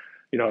cooperation,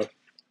 the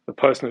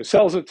person who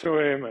sells it to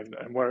him and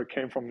where it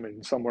came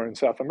from somewhere in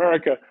South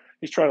America,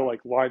 he's trying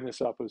to line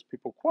this up as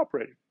people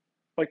cooperating.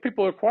 Like,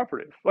 people are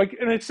cooperative.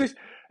 And it's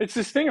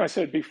this thing I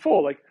said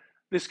before,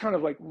 this kind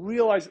of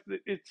realize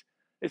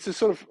it's this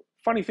sort of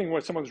funny thing where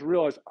someone's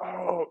realized,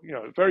 I'm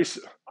going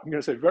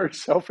to say very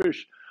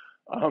selfish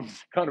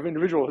kind of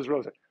individual has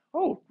realized,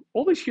 oh,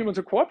 all these humans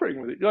are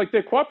cooperating with it.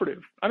 They're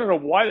cooperative. I don't know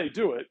why they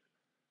do it.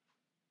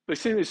 It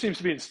seems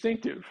to be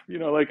instinctive.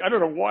 I don't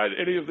know why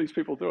any of these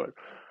people do it.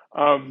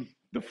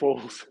 The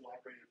fools.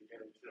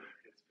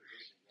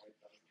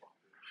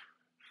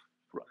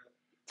 Right.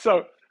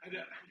 So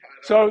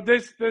so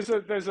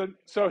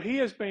he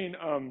has been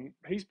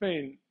he's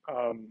been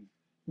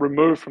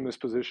removed from this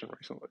position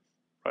recently,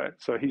 right?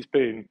 So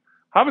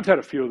Harvard's had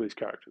a few of these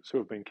characters who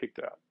have been kicked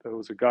out. There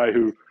was a guy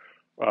who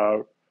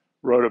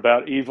wrote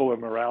about evil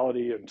and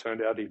morality, and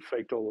turned out he'd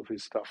faked all of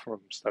his stuff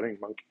from studying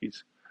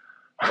monkeys.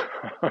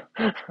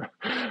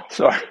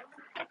 So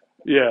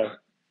yeah,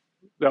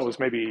 that was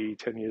maybe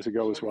 10 years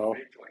ago as well.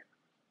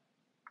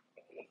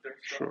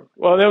 Sure.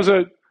 Well, there have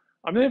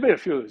been a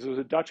few of these. There was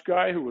a Dutch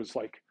guy who was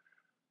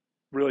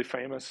really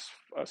famous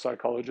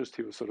psychologist.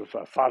 He was sort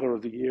of father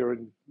of the year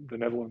in the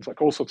Netherlands,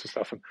 all sorts of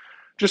stuff. And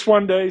just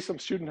one day, some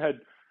student had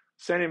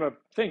sent him a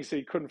thing,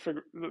 so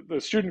the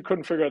student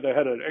couldn't figure out. They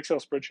had an Excel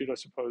spreadsheet, I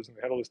suppose, and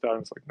they had all this data,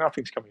 and it's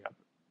nothing's coming up,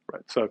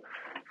 right? So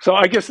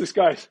I guess this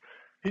guy's,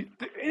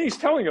 he's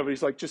telling of it,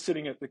 he's just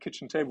sitting at the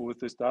kitchen table with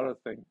this data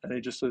thing, and he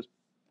just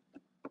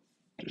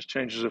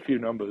changes a few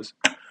numbers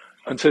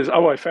and says,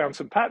 oh, I found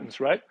some patterns,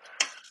 right?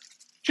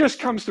 Just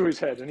comes to his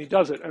head, and he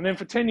does it. And then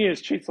for 10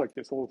 years, cheats like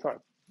this all the time.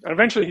 And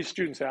eventually his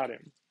students out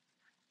him,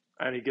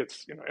 and he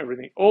gets,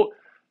 everything,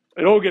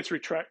 it all gets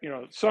retracted,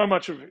 so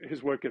much of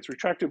his work gets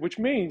retracted, which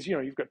means,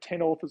 you've got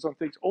 10 authors on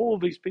things. All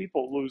of these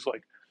people lose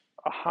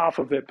a half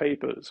of their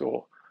papers,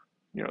 or,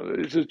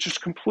 it's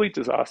just complete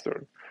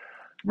disaster.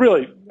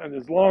 Really, and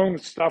there's long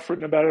stuff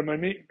written about him. I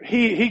mean,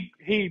 he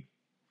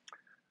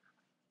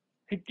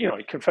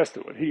confessed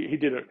to it. He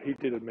did it. He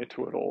did admit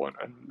to it all,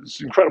 and it's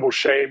incredible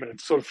shame, and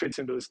it sort of fits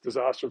into this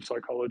disaster of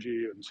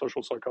psychology and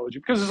social psychology,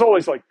 because there's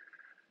always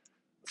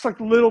it's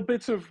little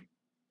bits of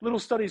little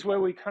studies where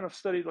we kind of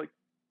studied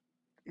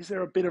is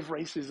there a bit of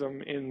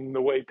racism in the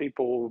way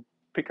people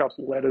pick up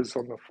letters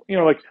on the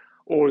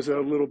or is there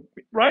a little,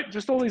 right?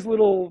 Just all these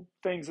little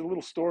things and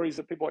little stories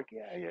that people are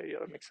yeah,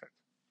 that makes sense.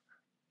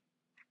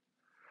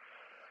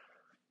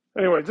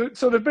 Anyway,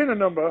 so there've been a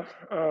number,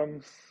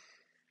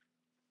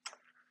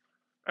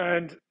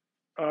 and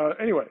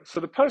anyway, so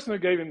the person who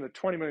gave him the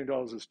 $20 million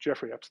is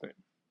Jeffrey Epstein.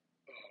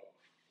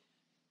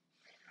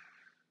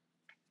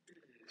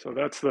 So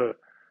that's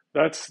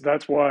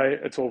why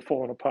it's all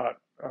fallen apart,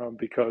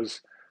 because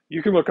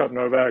you can look up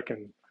Novak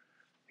and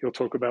he'll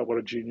talk about what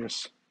a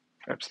genius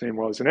Epstein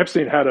was. And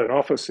Epstein had an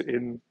office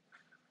in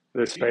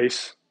their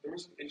space. There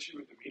was an issue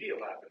with the Media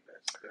Lab in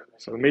this.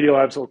 So the Media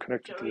Lab's all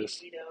connected to Joey this.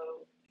 Vito,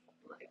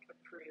 like,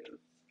 approved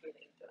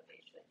getting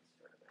donations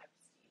from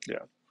Epstein.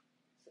 Yeah.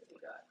 So he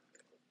got.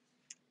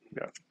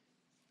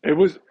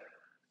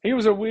 He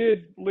was a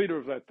weird leader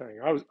of that thing.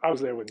 I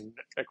was there when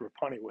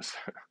Negroponte was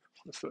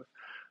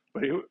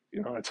but he,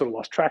 I'd sort of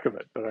lost track of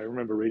it. But I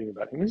remember reading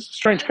about him. He's a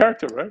strange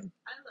character, right? I liked him.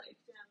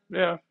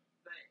 Yeah.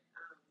 But,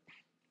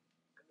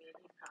 I mean, he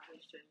probably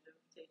shouldn't have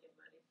taken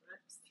money from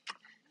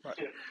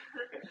Epstein.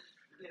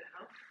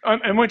 Right.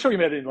 And we're talking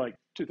about in like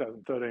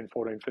 2013,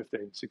 14,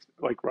 15, 16,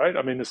 like, right?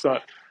 I mean, it's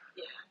not,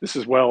 this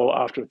is well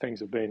after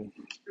things have been.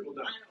 I don't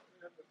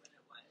remember when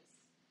it was.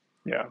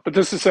 Yeah, but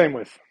this is the same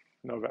with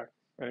Novak.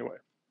 Anyway.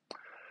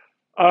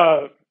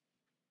 I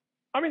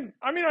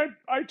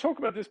talk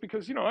about this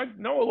because, I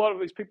know a lot of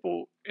these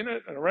people in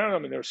it and around. I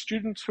mean, there are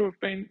students who have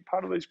been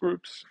part of these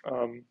groups.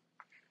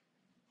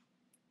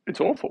 It's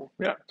awful.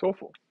 Yeah, it's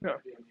awful. Yeah.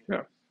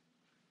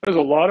 There's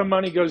a lot of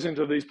money goes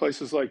into these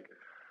places like,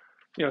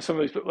 some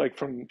of these, like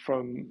from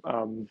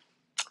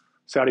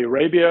Saudi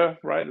Arabia,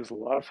 right? There's a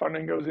lot of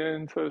funding goes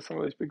into some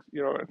of these big,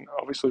 and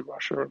obviously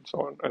Russia and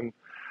so on. And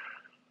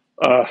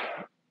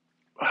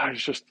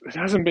it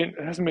hasn't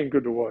been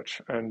good to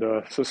watch. And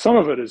so some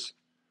of it is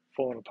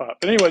falling apart.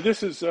 But anyway,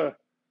 this is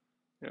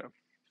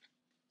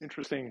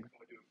interesting.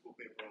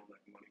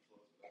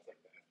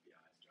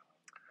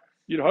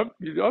 You'd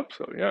hope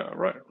so. Yeah,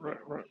 right. I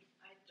don't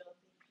think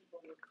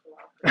people would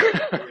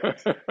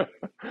cooperate.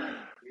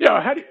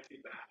 Yeah, how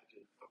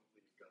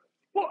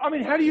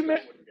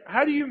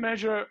do you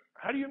measure?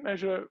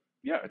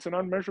 Yeah, it's an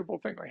unmeasurable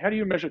thing. Like, how do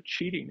you measure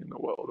cheating in the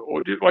world,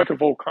 or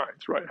of all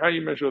kinds, right? How do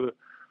you measure the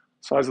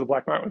size of the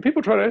black market? When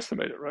people try to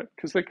estimate it, right?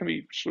 Because there can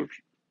be sort of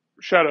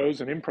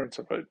shadows and imprints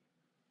of it.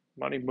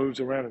 Money moves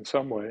around in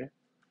some way,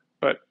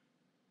 but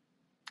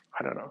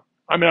I don't know.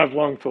 I mean, I've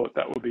long thought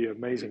that would be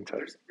amazing to.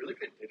 There's really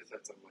good data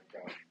sets on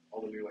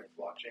all the new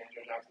blockchain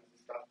transactions and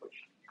stuff, but you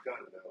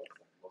gotta know it's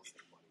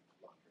mostly money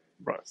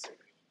laundering. Right. So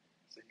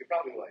you could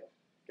probably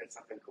get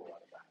something cool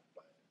out of that.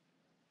 But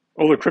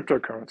all the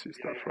cryptocurrency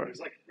stuff, right?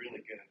 There's really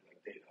good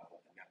data on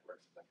the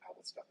networks and how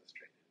this stuff is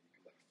traded.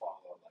 You can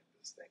follow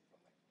this thing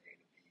from A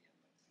to B and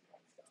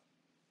stuff.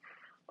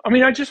 I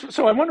mean, I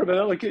wonder about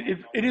that. Like,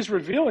 it is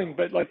revealing,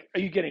 but are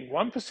you getting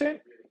 1%? It's just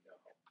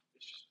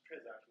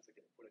transactions that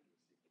get put into a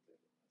sequence.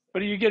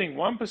 But are you getting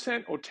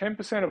 1% or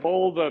 10% of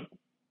all the,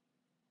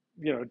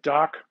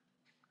 dark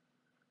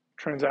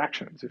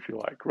transactions, if you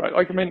like, right?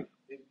 Like, I mean,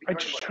 I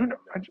just don't know.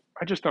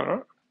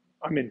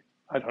 I mean,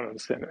 I don't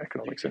understand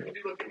economics anyway. If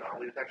you look at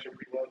anomaly detection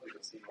preload, you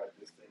can see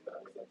this thing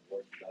that was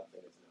worth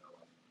nothing is now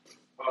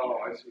oh,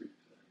 I see what you're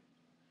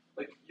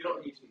saying. You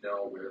don't need to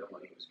know where the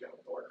money was going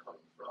or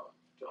coming from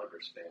to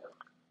understand.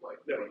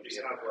 You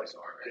just have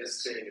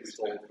this thing is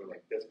sold for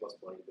this much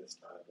money this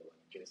time, or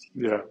JC.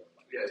 Yeah.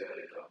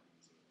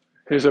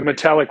 Here's a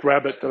metallic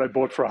rabbit that I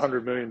bought for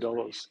 $100 million.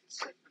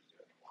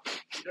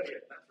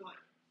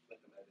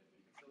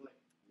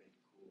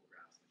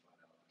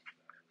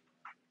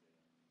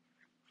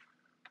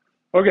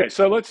 Okay,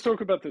 so let's talk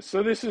about this.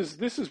 So this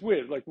is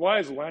weird. Like, why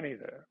is Lanny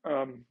there?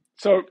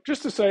 So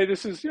just to say,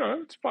 this is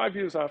it's 5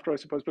 years after, I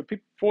suppose, but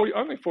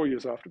only 4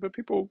 years after. But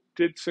people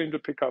did seem to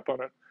pick up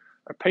on it.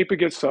 A paper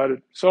gets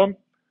cited, so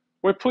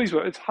we're pleased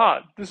with it. It's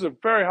hard. This is a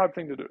very hard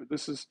thing to do.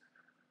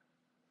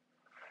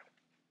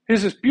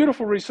 Here's this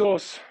beautiful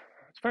resource.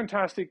 It's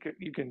fantastic.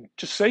 You can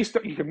just say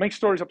stuff. You can make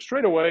stories up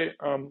straight away.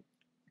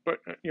 But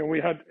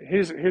we had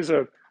here's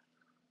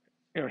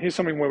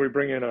something where we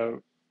bring in a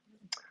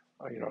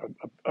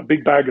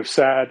big bag of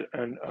sad,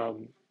 and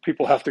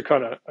people have to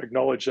kind of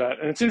acknowledge that.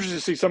 And it's interesting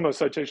to see some of those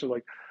citations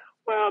like,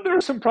 well, there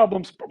are some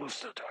problems, but we'll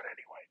still do it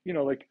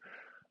anyway.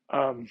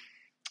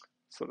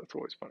 So that's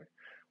always funny.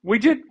 We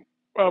did,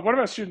 one of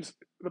our students,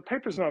 the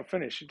paper's not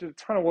finished. He did a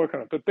ton of work on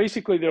it, but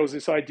basically there was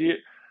this idea,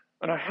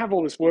 and I have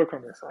all this work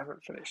on this, I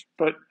haven't finished,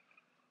 but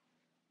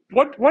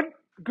what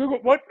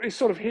is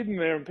sort of hidden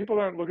there, and people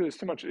don't look at this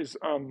too much, is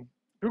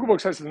Google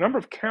Books has the number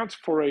of counts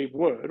for a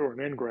word or an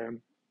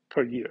n-gram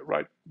per year,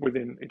 right,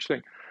 within each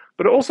thing.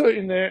 But also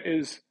in there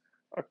is,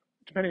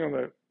 depending on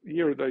the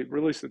year they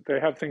release it,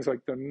 they have things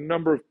like the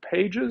number of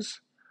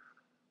pages,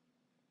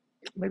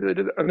 maybe they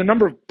did that, and the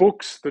number of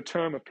books the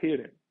term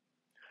appeared in.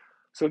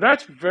 So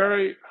that's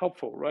very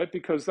helpful, right?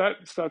 Because that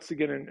starts to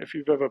get in, if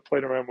you've ever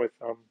played around with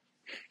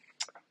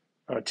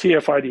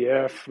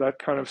TF-IDF, that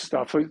kind of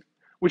stuff,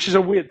 which is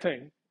a weird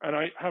thing. And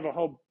I have a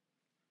whole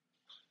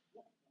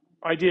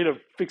idea to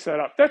fix that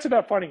up. That's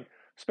about finding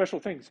special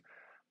things.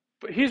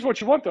 But here's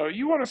what you want, though.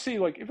 You want to see,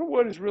 if a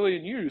word is really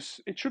in use,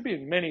 it should be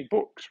in many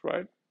books,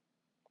 right?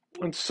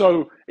 And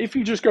so if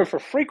you just go for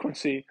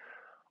frequency,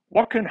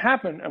 what can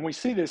happen, and we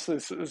see this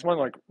one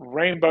like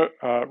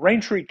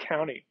Raintree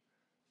County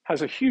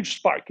has a huge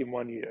spike in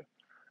 1 year.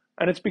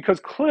 And it's because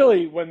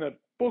clearly when the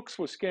books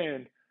were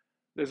scanned,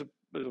 there's a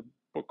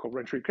book called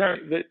Raintree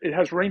County that it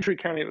has Raintree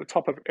County at the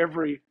top of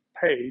every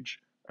page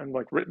and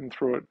like written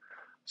through it.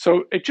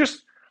 So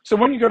so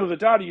when you go to the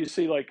data, you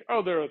see like,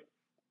 oh, there are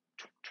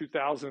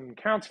 2,000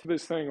 counts for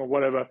this thing or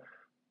whatever,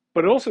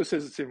 but it also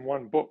says it's in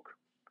one book.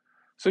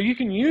 So you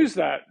can use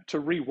that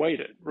to reweight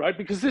it, right?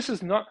 Because this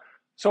is not.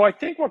 So I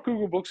think what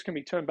Google Books can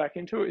be turned back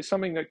into is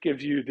something that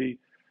gives you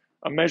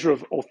a measure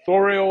of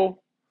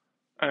authorial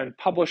and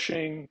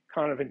publishing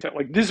kind of intent.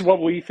 Like this is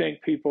what we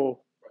think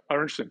people are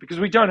interested in because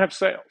we don't have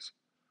sales.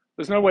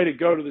 There's no way to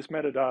go to this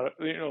metadata.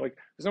 Like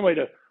there's no way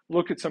to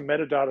look at some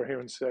metadata here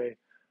and say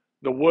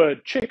the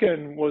word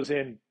chicken was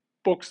in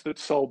books that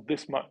sold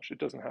this much. It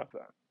doesn't have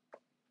that,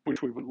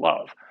 which we would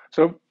love.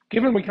 So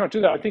given we can't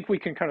do that, I think we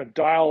can kind of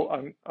dial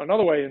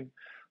another way. And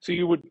so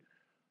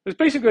there's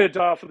basically a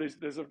dial for this.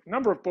 There's a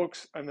number of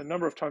books and the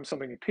number of times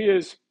something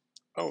appears.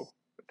 Oh,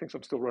 I think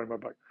I'm still riding my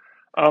bike.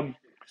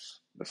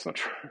 That's not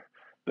true.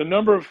 The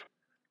number of,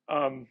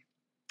 and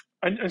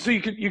so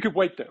you could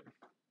weight them,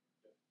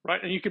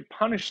 right? And you could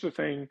punish the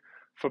thing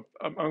for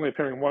only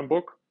appearing in one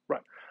book,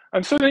 right?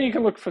 And so then you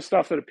can look for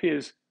stuff that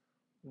appears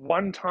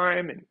one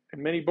time in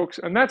many books,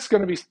 and that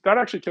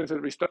actually turns out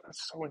to be stuff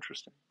that's so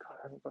interesting.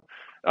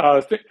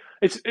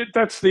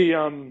 That's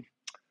the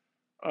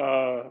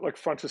like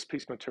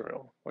frontispiece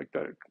material, like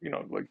that,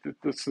 like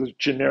this is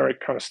generic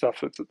kind of stuff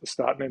that's at the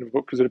start and end of the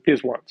book because it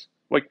appears once,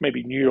 like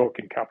maybe New York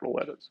in capital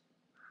letters,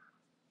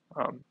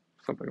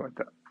 something like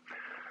that.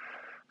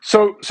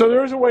 So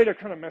there is a way to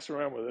kind of mess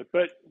around with it,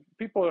 but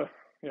people are,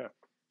 yeah.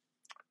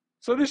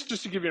 So this,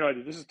 just to give you an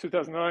idea, this is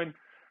 2009.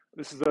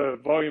 This is the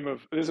volume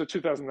of, this is a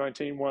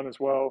 2019 one as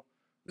well.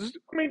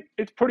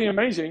 It's pretty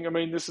amazing.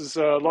 This is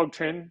log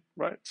 10,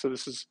 right? So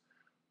this is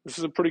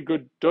a pretty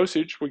good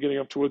dosage. We're getting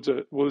up towards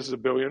this is a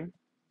billion.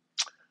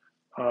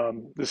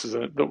 This is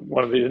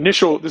one of the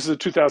initial, this is a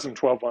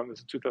 2012 one. This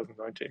is a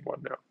 2019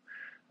 one now.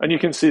 And you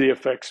can see the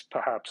effects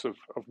perhaps of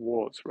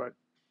wars, right?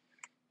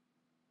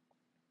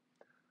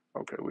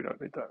 Okay, we don't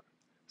need that.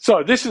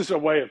 So this is a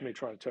way of me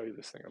trying to tell you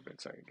this thing I've been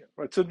saying again,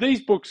 right? So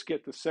these books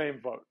get the same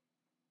vote.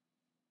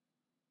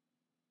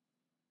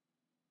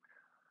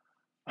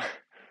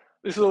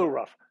 This is a little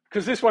rough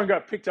because this one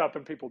got picked up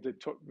and people did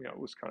talk, it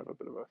was kind of a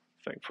bit of a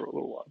thing for a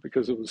little while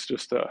because it was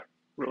just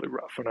really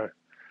rough. And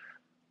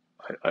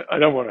I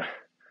don't want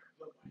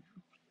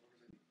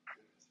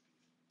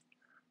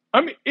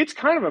to, it's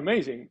kind of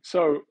amazing.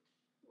 So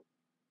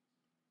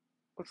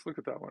let's look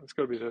at that one. It's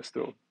got to be there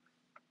still.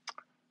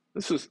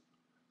 This is,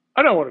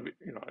 I don't want to be,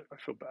 I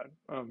feel bad.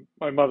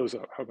 My mother's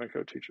a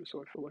homemaker teacher,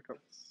 so I feel like I'm.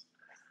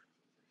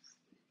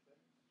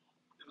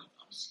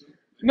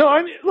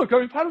 No, look,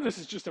 part of this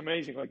is just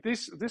amazing. Like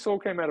this all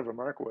came out of a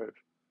microwave.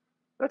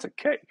 That's a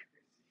cake.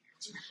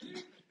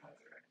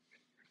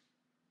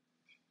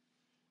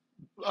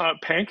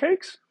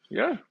 Pancakes?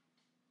 Yeah.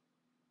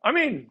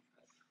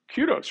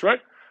 Kudos, right?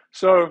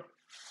 So,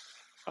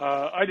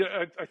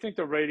 I think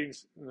the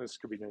ratings. This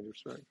could be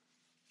dangerous, right?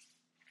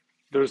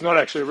 There's not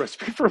actually a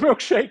recipe for a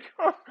milkshake.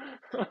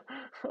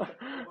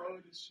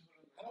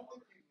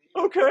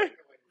 Okay.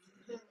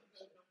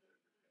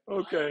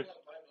 Okay.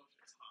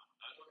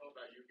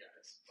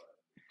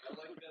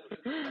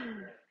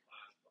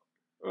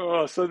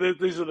 Oh, so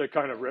these are the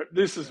kind of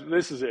this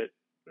is it.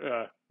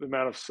 The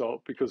amount of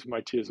salt because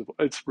my tears of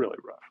it's really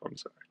rough. I'm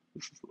sorry.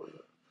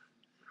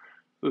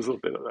 There's a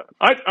little bit of that.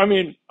 I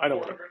don't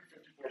want to.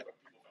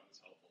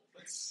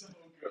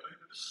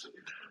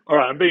 All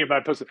right, I'm being a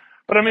bad person,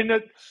 but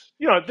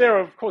there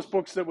are of course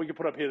books that we could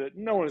put up here that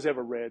no one has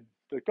ever read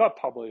that got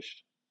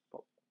published,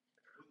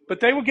 but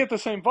they would get the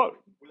same vote.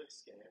 Were they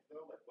scanned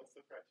though? Like, what's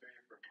the criteria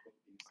for a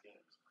book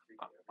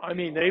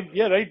being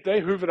scanned?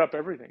 They hoovered up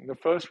everything. The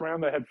first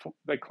round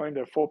they claimed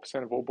they had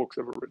 4% of all books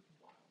ever written.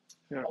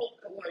 Yeah.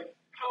 Like,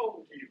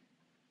 how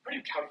do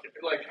you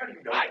calculate? Like, how do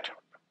you know? I don't.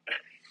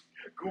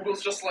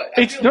 Google's just like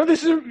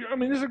this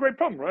is a great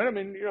problem, right?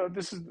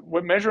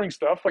 We're measuring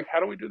stuff. Like, how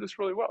do we do this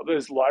really well?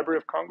 There's Library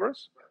of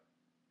Congress,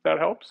 that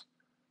helps,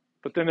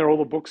 but then there are all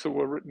the books that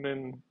were written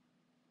in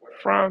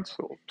France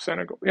or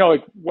Senegal,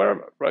 like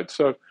wherever, right?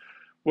 So,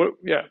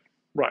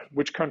 right.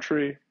 Which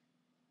country?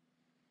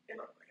 And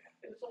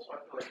it's also, I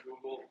feel like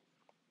Google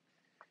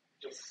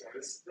just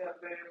says that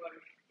they're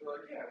like,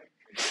 yeah,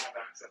 we have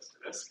access to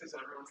this because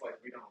everyone's like,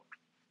 we're not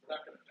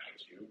going to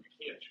doubt you.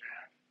 We can't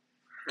track.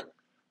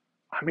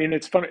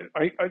 It's funny.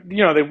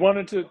 They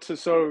wanted to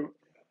so.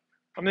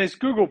 There's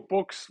Google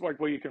Books, like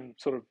where you can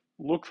sort of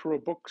look through a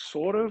book,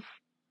 sort of.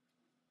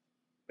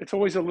 It's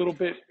always a little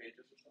bit,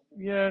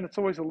 and it's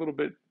always a little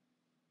bit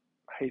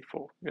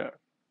hateful. Yeah,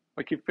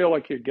 like you feel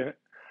like you get it.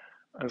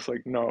 And it's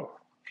like no.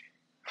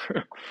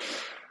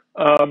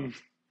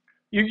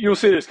 You'll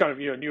see this kind of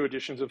new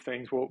editions of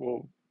things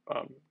will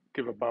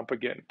give a bump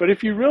again. But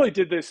if you really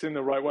did this in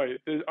the right way,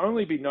 there'd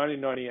only be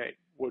 1998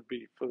 would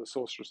be for the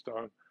Sorcerer's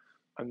Stone.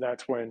 And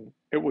that's when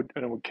it would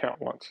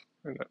count once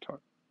in that time.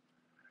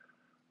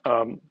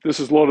 This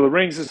is Lord of the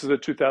Rings. This is a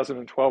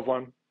 2012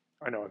 one.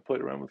 I know I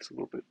played around with this a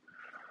little bit.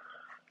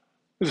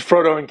 This is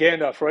Frodo and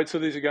Gandalf, right? So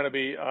these are going to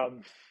be uh,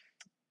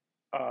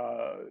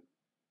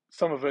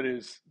 some of it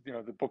is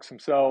the books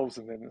themselves,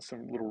 and then there's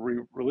some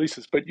little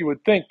releases. But you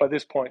would think by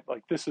this point,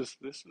 like this is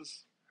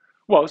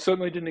well, it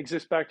certainly didn't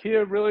exist back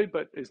here really,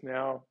 but is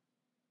now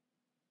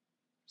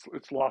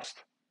it's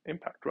lost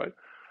impact, right?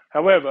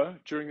 However,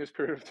 during this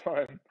period of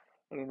time,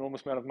 an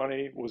enormous amount of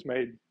money was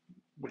made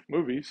with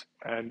movies,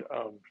 and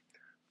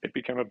it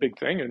became a big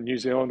thing. And New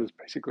Zealand is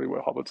basically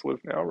where hobbits live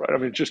now, right? I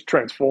mean, it just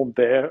transformed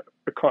their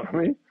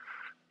economy.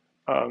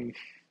 Um,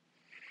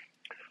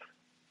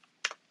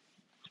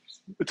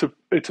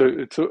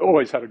 it's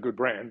always had a good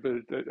brand, but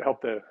it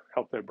helped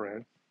their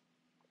brand.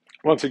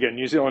 Once again,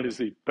 New Zealand is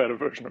the better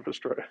version of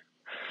Australia.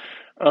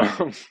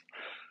 Um,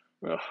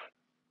 well,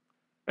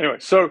 anyway,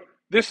 so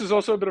this is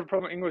also a bit of a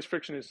problem. English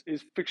fiction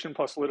is fiction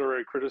plus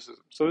literary criticism.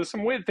 So there's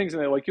some weird things in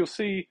there. Like you'll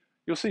see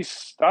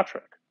Star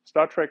Trek.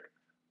 Star Trek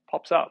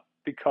pops up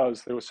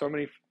because there were so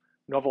many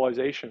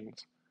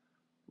novelizations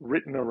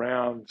written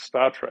around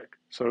Star Trek.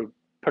 So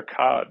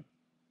Picard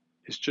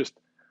is just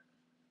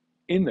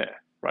in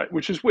there, right?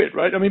 Which is weird,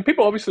 right? I mean,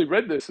 people obviously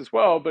read this as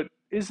well, but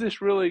is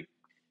this really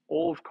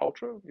all of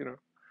culture?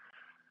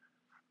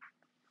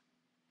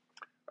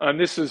 And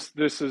this is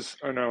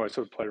I know I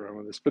sort of played around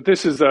with this, but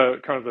this is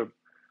kind of the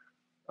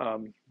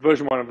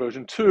version 1 and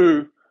version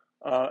 2,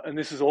 and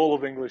this is all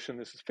of English, and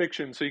this is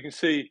fiction. So you can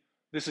see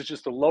this is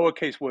just a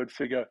lowercase word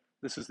figure.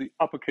 This is the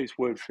uppercase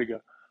word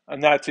figure,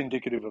 and that's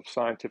indicative of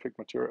scientific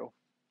material.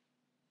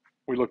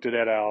 We looked at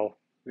et al.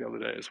 The other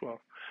day as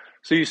well.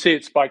 So you see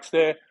it spikes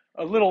there.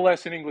 A little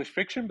less in English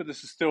fiction, but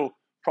this is still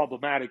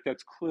problematic.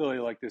 That's clearly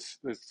like this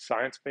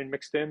science being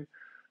mixed in.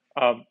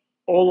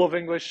 All of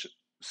English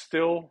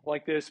still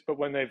like this, but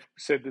when they've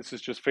said this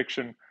is just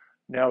fiction,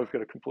 now we've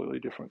got a completely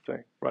different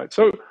thing, right?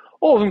 So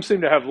all of them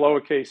seem to have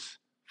lowercase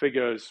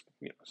figures,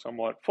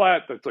 somewhat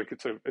flat. That's like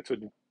it's a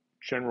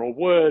general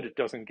word. It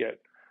doesn't get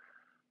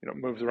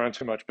moves around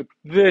too much. But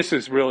this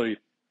is really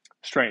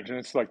strange, and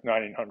it's like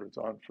 1900s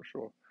on for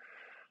sure.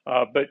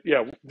 But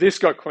yeah, this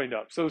got cleaned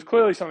up. So there's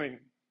clearly something.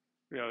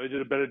 They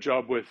did a better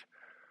job with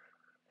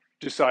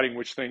deciding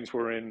which things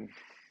were in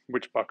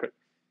which bucket.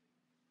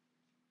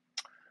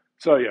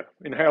 So yeah,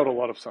 inhaled a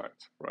lot of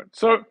science, right?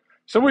 So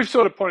we've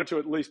sort of pointed to,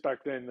 at least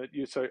back then, that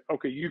you say,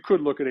 okay, you could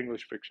look at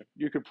English fiction,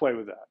 you could play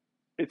with that.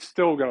 It's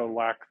still going to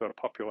lack the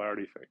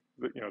popularity thing,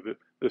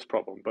 this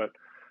problem, but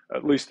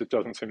at least it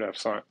doesn't seem to have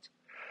science.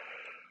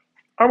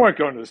 I won't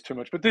go into this too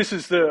much, but this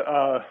is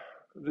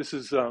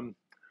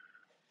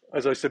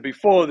as I said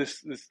before,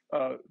 this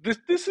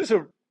is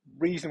a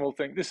reasonable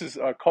thing. This is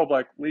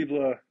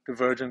Kolbach-Leibler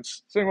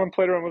divergence. Has anyone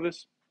played around with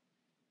this?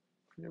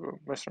 You ever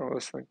messed around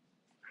with this thing?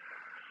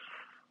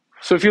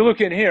 So if you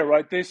look in here,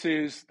 right, this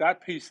is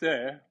that piece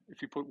there.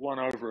 If you put 1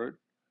 over it,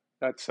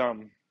 that's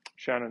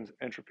Shannon's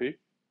entropy.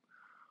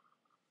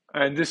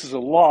 And this is a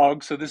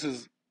log. So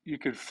you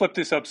could flip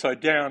this upside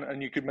down,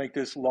 and you could make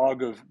this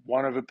log of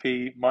 1 over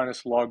p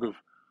minus log of,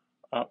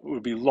 it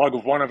would be log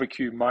of 1 over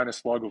q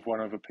minus log of 1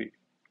 over p. You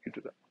could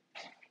do that.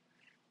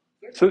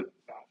 So,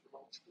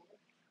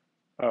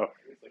 oh.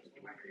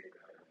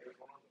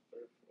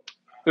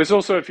 There's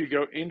also, if you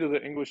go into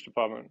the English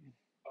department,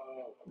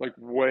 like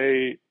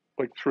way,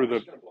 like through the,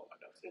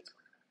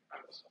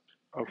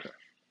 okay.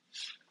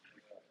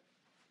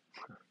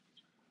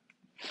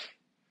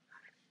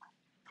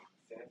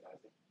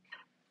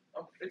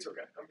 Oh, it's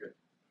okay. I'm good.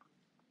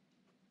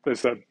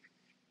 There's that.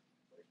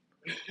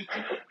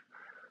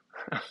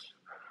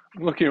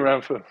 I'm looking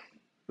around for.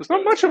 There's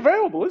not much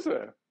available, is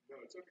there? No,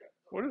 it's okay.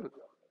 What is it?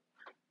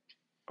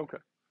 Okay.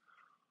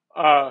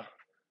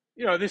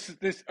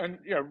 This and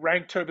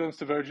rank turbulence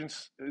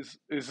divergence is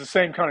the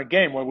same kind of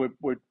game where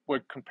we're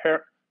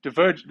compare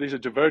diverge. These are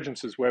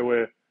divergences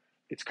where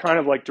it's kind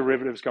of like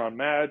derivatives gone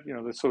mad.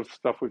 The sort of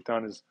stuff we've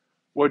done is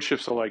word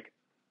shifts are like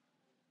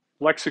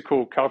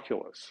lexical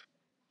calculus.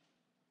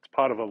 It's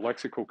part of a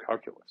lexical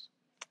calculus.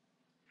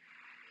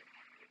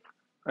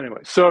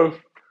 Anyway, so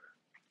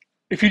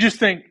if you just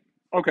think,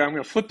 okay, I'm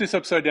going to flip this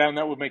upside down,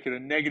 that would make it a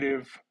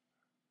negative,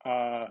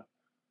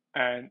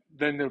 and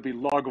then there'll be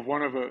log of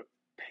 1 over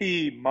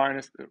p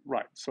minus,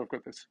 right, so I've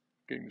got this,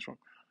 getting this wrong.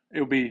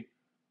 It'll be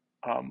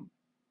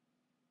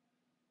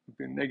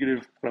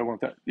negative, but I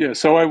want that. Yeah,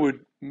 so I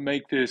would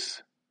make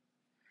this,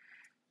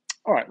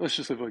 all right, let's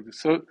just live like this.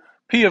 So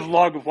p of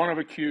log of 1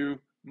 over q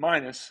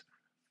minus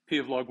p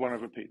of log 1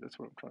 over p. That's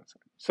what I'm trying to say.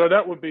 So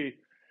that would be,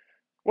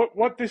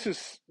 what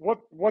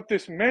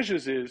this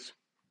measures is,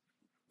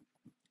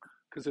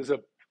 because there's a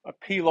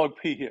p log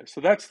p here.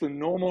 So that's the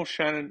normal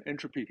Shannon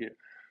entropy here.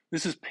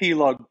 This is p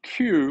log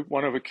q,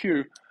 1 over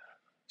q.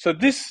 So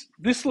this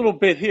little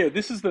bit here,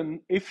 this is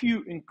if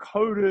you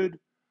encoded,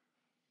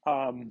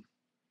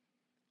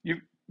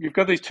 you've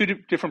got these two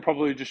different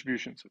probability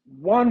distributions.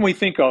 One we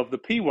think of, the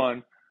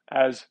p1,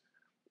 as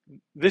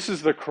this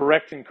is the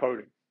correct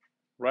encoding,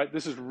 right?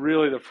 This is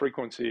really the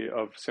frequency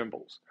of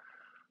symbols.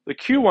 The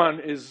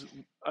q1 is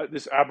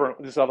this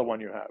other one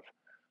you have.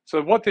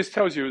 So what this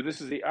tells you,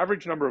 this is the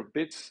average number of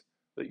bits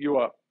that you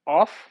are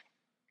off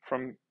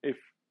from, if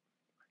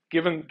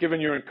given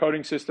your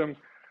encoding system,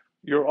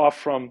 you're off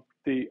from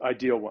the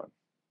ideal one,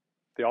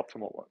 the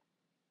optimal one,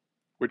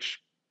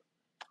 which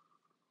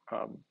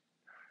um,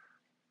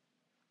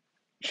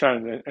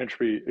 Shannon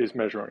entropy is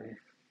measuring.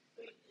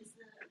 Wait, is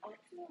the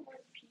optimal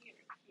word P or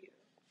Q?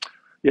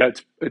 Yeah,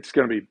 it's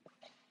going to be.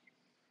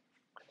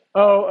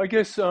 Oh, I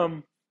guess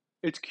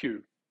it's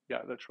Q.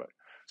 Yeah, that's right.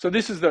 So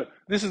this is the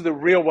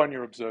real one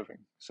you're observing.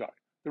 Sorry,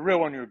 the real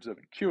one you're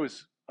observing. Q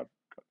is sorry.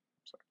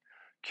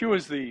 Q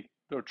is the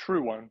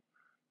true one.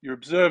 You're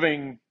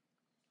observing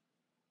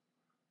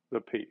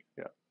the P.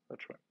 Yeah,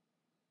 that's right.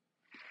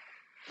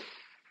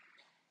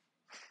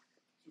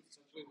 So it's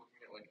essentially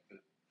looking at like the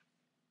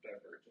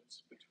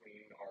divergence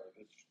between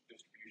the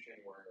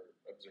distribution we're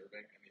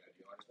observing and the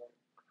idealized one.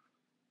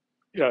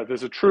 Yeah,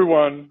 there's a true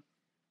one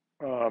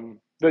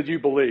that you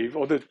believe,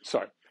 or that.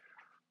 Sorry,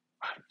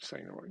 I'm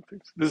saying the wrong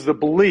things. This is the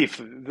belief.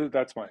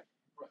 That's my.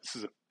 This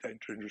is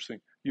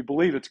interesting. You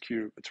believe it's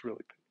Q. It's really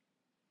P.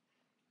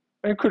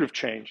 And it could have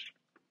changed,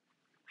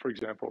 for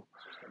example.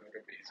 It's just kind of like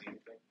a Bayesian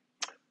thing.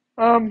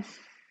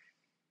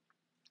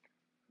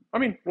 I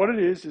mean, what it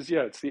is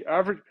yeah, it's the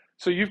average.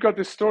 So you've got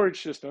this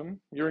storage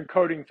system. You're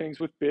encoding things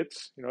with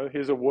bits. You know,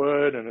 here's a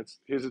word, and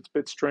here's its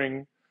bit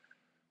string.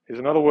 Here's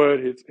another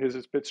word. Here's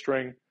its bit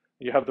string.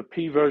 You have the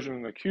P version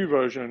and the Q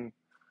version.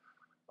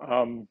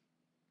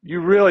 You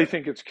really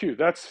think it's Q.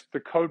 That's the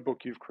code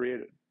book you've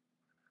created.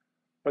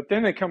 But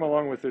then they come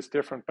along with this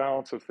different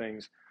balance of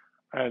things,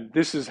 and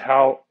this is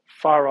how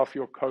far off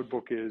your code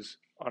book is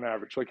on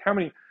average. Like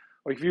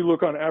if you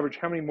look on average,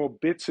 how many more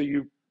bits are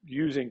you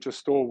using to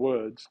store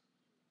words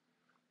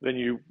than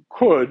you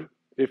could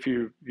if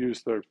you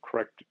use the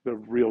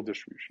real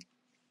distribution?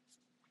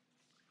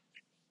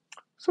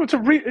 So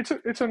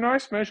it's a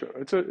nice measure.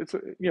 It's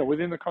a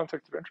within the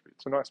context of entropy,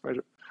 it's a nice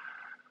measure.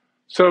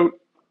 So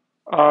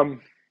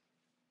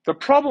the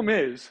problem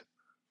is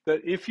that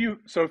if you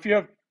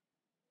have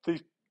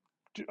these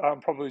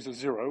probabilities of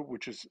 0,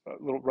 which is a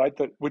little right,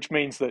 which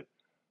means that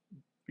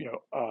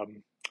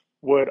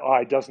word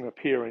I doesn't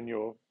appear in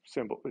your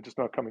symbol, it's just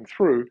not coming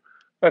through.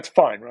 That's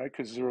fine, right?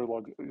 Because 0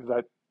 log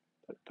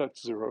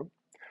that's 0.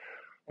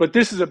 But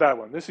this is a bad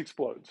one. This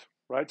explodes,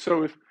 right?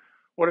 So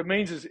what it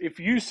means is if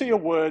you see a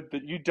word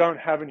that you don't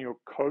have in your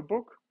code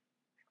book,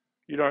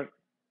 you don't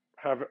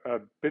have a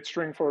bit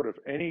string for it of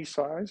any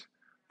size,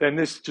 then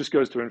this just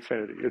goes to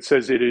infinity. It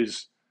says it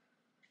is.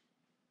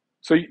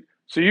 So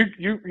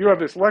you have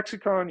this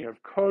lexicon, you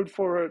have code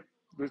for it,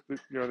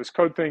 this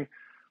code thing,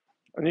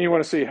 and then you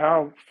want to see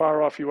how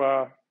far off you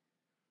are,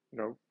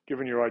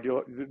 given your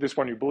ideal, this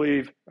one you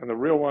believe, and the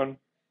real one.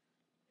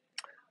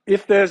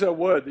 If there's a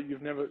word that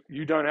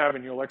you don't have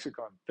in your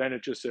lexicon, then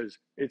it just says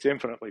it's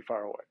infinitely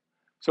far away.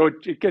 So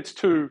it gets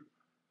too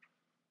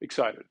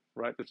excited,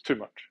 right? It's too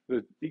much.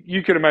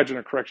 You could imagine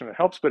a correction that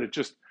helps, but it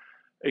just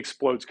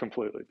explodes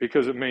completely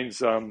because it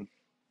means, right.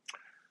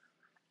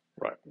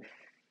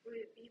 Would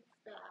it be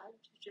bad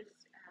to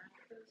just add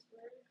those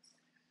words?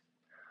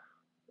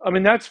 I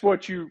mean, that's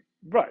what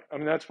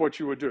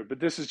you would do. But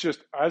this is just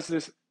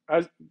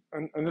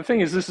and the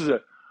thing is, this is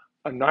a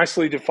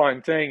nicely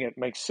defined thing. It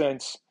makes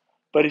sense,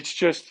 but it's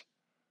just,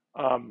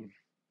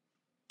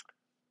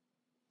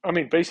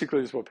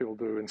 basically this is what people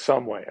do in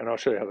some way, and I'll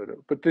show you how they do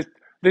it. But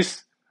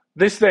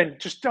this then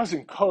just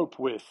doesn't cope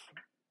with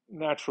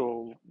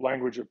natural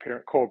language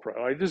apparent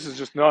corpora. Like, this is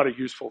just not a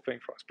useful thing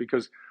for us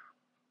because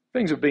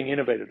things are being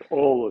innovated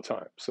all the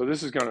time. So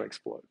this is going to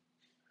explode.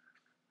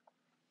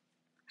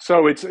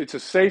 So it's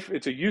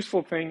a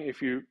useful thing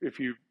if you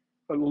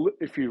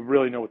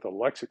really know what the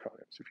lexicon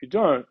is. If you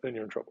don't, then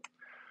you're in trouble.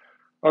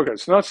 Okay,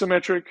 it's not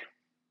symmetric.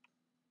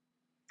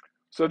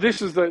 So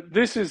this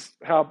is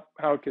how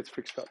it gets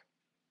fixed up.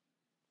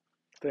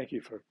 Thank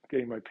you for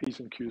getting my P's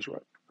and Q's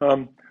right.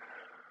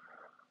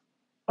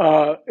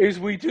 Is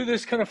we do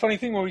this kind of funny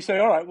thing where we say,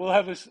 all right, we'll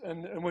have this,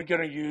 and we're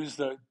going to use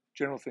the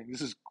general thing. This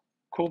is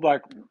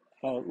Kullback,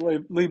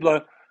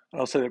 Liebler,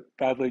 I'll say it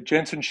badly,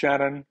 Jensen,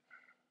 Shannon.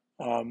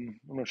 I'm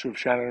not sure if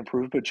Shannon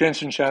approved, but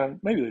Jensen, Shannon,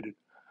 maybe they did.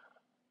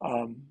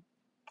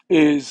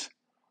 Is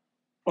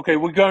okay.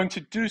 We're going to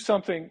do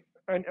something,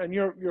 and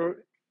your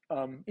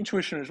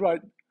intuition is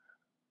right.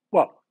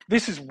 Well,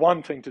 this is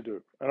one thing to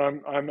do,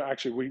 and I'm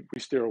actually we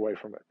steer away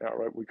from it now,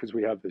 right? Because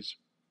we have these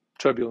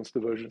turbulence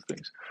divergence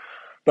things,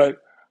 but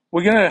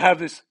we're going to have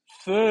this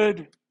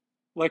third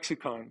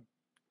lexicon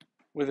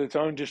with its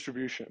own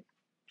distribution.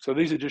 So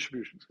these are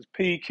distributions. It's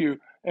P, Q,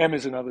 M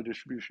is another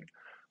distribution.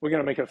 We're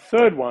going to make a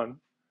third one,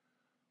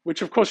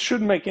 which of course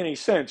shouldn't make any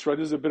sense, right?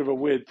 This is a bit of a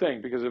weird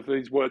thing because if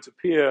these words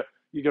appear,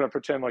 you're going to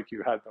pretend like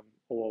you had them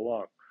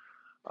all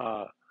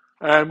along.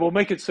 And we'll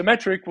make it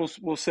symmetric.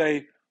 We'll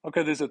say,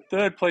 okay, there's a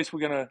third place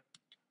we're going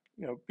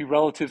to be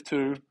relative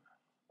to,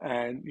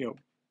 and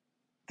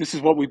this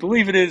is what we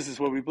believe it is, this is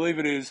what we believe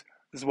it is,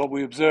 this is what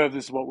we observe,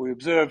 this is what we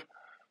observe.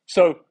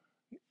 So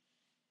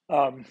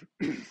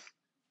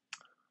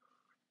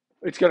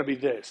it's going to be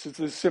this. It's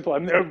as simple. I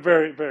mean, there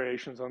are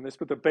variations on this,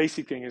 but the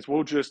basic thing is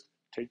we'll just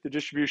take the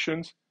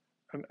distributions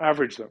and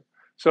average them.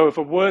 So if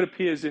a word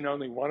appears in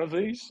only one of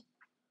these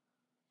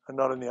and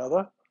not in the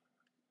other,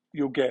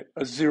 you'll get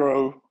a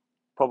 0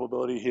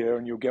 probability here,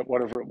 and you'll get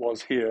whatever it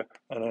was here,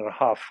 and then a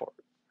half for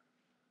it.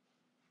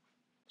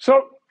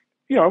 So,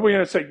 we're going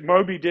to say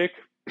Moby Dick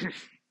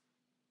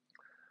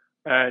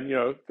and,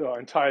 the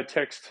entire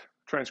text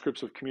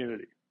transcripts of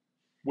community.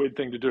 Weird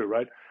thing to do,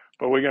 right?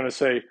 But we're going to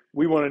say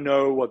we want to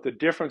know what the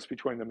difference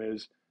between them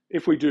is.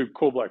 If we do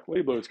Cool Black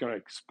Libra, it's going to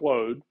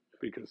explode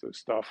because of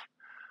stuff.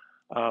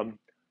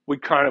 We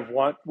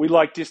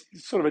like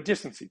sort of a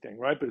distancy thing,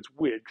 right? But it's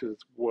weird because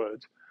it's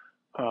words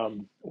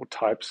or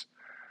types.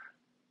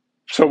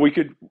 So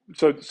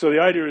the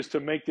idea is to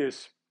make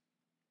this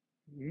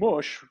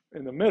mush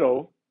in the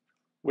middle,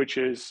 which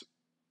is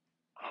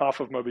half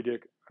of Moby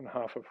Dick and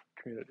half of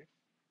community,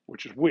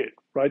 which is weird,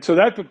 right? So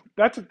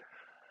that's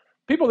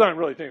people don't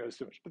really think of this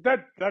too much, but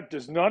that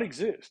does not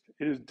exist.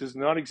 Does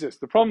not exist.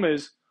 The problem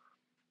is,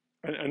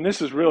 and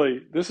this is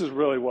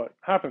really what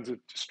happens. It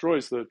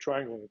destroys the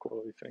triangle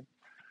inequality thing,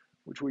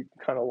 which we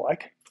kind of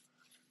like.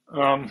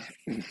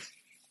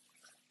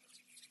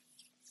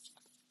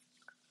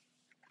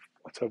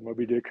 Let's have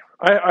Moby Dick.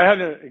 I had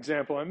an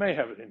example. I may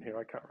have it in here.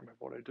 I can't remember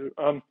what I do.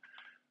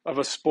 Of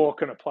a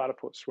spork and a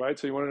platypus, right?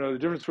 So you want to know the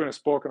difference between a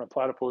spork and a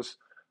platypus.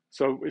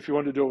 So if you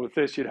want to do it with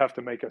this, you'd have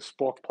to make a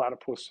spork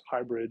platypus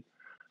hybrid,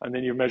 and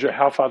then you measure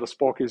how far the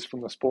spork is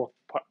from the spork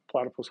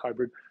platypus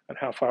hybrid and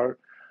how far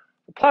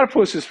the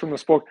platypus is from the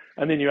spork,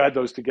 and then you add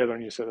those together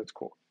and you say that's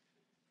cool.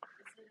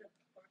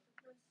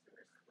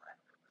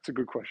 That's a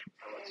good question.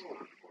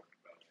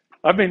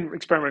 I've been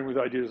experimenting with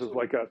ideas of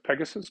like a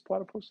Pegasus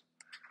platypus,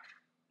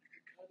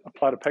 a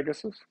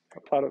platypegasus,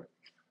 a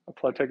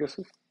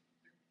platypegasus.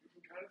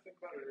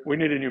 We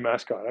need a new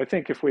mascot. I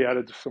think if we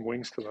added some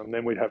wings to them,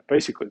 then we'd have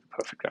basically the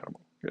perfect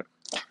animal. Yeah.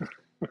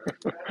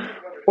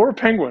 Or a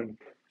penguin.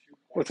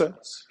 What's that?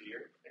 A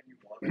sphere, and you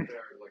wanted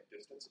their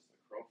distance as the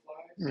crow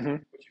flies,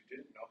 but you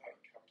didn't know how to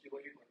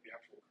calculate the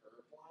actual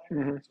curve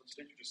line. So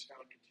instead, you just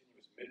found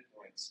continuous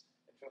midpoints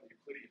and found the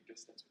Euclidean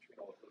distance between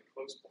all the really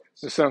close points.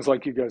 This sounds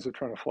like you guys are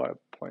trying to fly a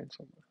plane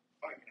somewhere.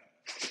 I mean, I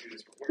do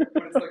this before,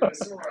 but it's like a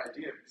similar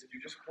idea because if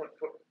you just put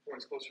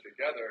points closer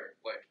together,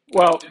 the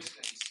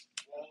distance,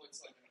 while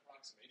it's like an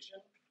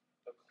approximation,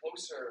 the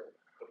closer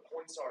the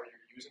points are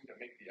you're using to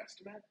make the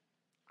estimate.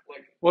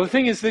 Well, the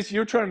thing is,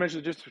 you're trying to measure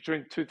the difference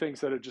between two things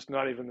that are just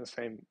not even the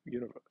same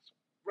universe.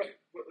 Right,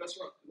 but that's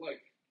not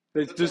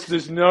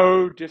there's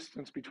no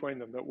distance between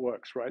them that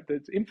works, right?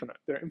 It's infinite.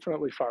 They're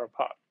infinitely far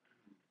apart.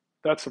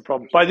 That's the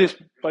problem. What's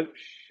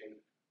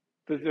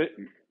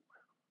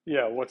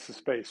the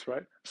space,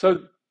 right?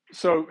 So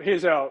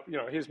here's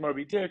here's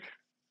Moby Dick,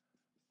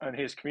 and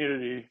here's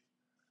community,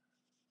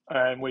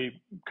 and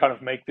we kind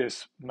of make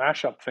this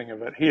mashup thing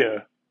of it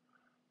here.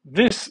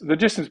 The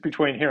distance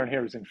between here and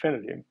here is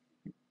infinity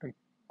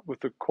with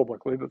the Cool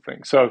Black Libra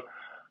thing. So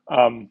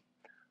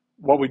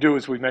what we do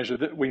is we measure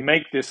that. We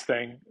make this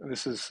thing.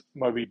 This is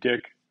Moby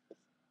Dick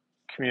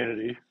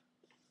community.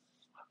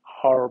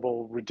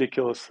 Horrible,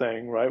 ridiculous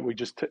thing, right? We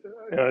just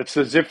it's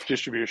the Zipf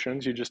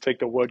distributions. You just take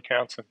the word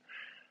counts and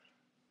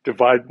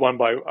divide one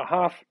by a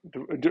half.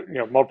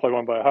 Multiply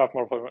one by a half.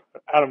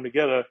 Add them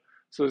together.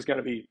 So there's going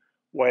to be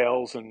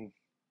whales and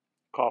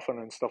coffin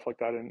and stuff like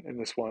that in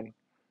this one,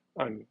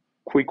 and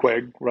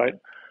Queequeg, right?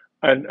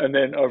 And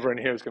then over in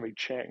here is going to be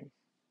Chang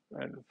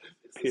and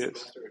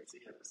Pierce.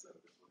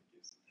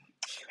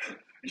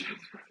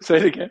 Say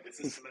it again. It's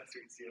a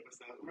Mismeasuring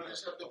episode. We're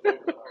just have to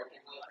vote the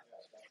parking lot.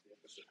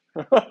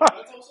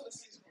 That's also the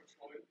season where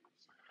Troy.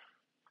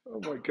 Oh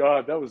my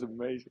God, that was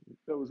amazing.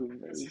 That was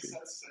amazing.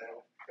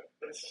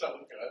 That's so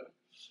good.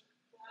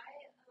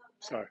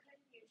 Sorry.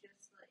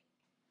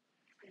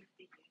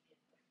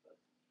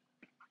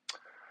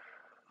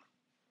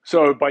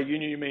 So by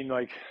union, you mean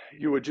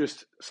you would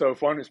just, so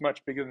if one is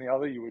much bigger than the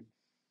other, you would.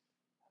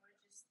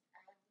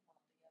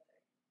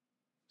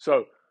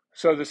 So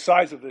the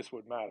size of this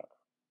would matter.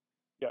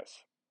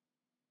 Yes.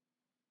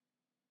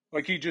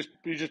 You just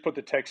put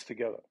the text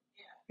together.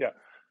 Yeah.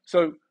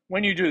 So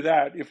when you do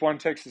that, if one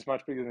text is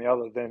much bigger than the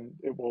other, then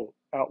it will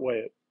outweigh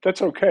it.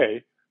 That's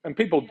okay. And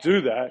people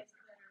do that.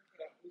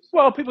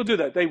 Well, people do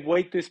that. They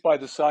weight this by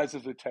the size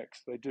of the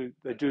text. They do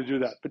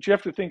that. But you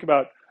have to think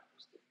about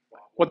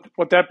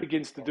what that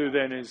begins to do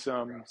then is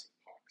the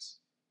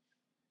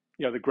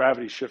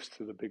gravity shifts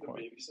to the big one.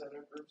 The baby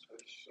center groups are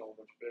so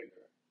much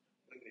bigger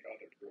than the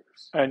other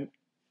groups. And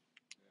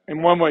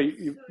in one way,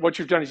 what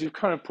you've done is you've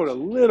kind of put a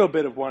little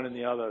bit of one in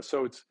the other,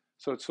 so it's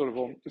sort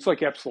of it's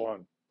like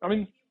epsilon. I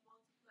mean,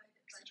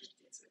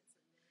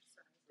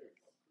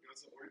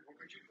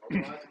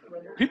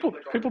 people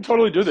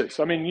totally do this.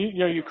 I mean,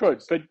 you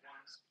could, but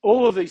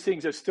all of these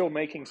things are still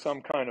making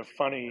some kind of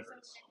funny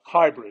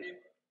hybrid.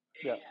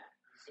 Yeah.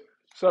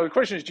 So the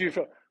question is, do you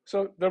feel?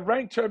 So the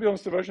rank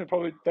turbulence diversion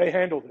probably they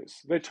handle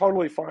this. They're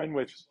totally fine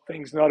with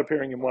things not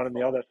appearing in one and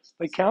the other.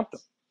 They count them.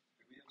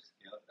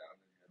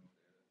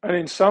 And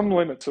in some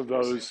limits of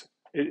those,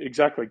 it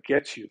exactly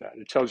gets you that.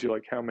 It tells you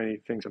how many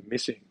things are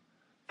missing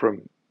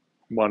from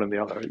one and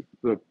the other.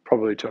 The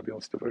probability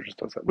turbulence divergence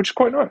does that, which is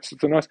quite nice.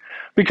 It's a nice,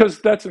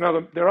 because that's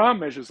another, there are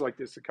measures like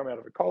this that come out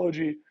of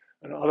ecology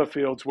and other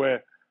fields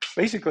where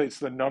basically it's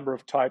the number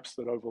of types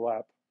that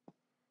overlap. I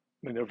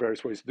mean, there are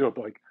various ways to do it,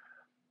 but like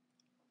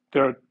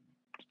there are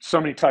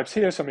so many types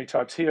here, so many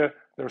types here,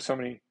 there are so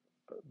many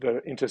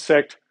that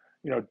intersect,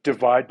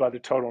 divide by the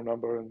total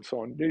number and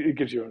so on. It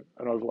gives you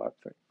an overlap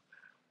thing.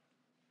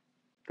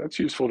 That's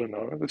useful to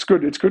know. It's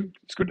good. It's good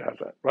to have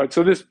that, right?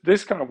 So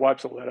this kind of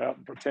wipes all that out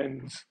and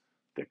pretends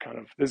that kind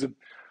of there's a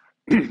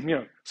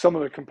some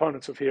of the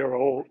components of here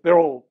they're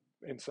all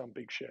in some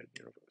big shared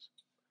universe.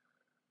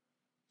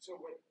 So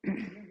when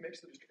you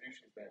mix the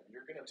distributions, then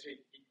you're going to take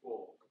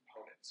equal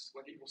components,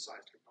 like equal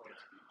sized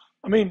components of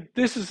each. I mean,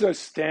 this is a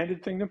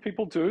standard thing that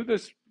people do.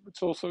 It's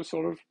also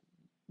sort of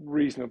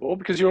reasonable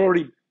because you're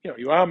already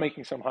you are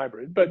making some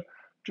hybrid. But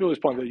Julie's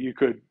point that you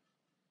could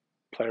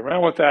play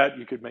around with that.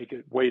 You could make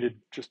it weighted.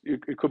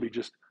 It could be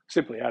just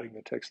simply adding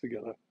the text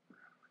together,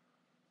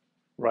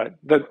 right?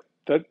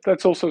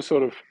 That's also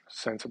sort of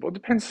sensible. It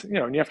depends,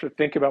 and you have to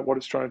think about what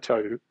it's trying to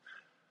tell you.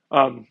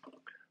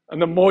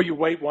 And the more you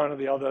weight one or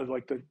the other,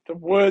 like the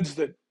words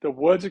that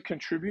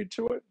contribute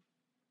to it,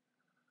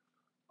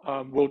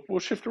 will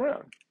shift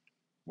around.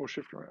 We'll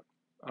shift around.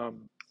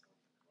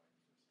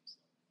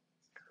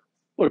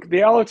 Look, the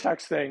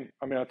allotax thing.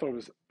 I mean, I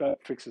thought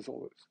that fixes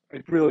all this.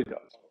 It really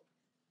does.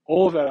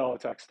 All of that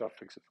allotax stuff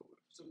fixes all this.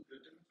 So the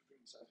difference between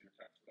the size of your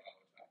text and the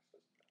allotax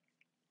doesn't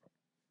matter.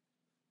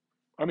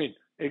 I mean,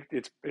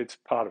 it's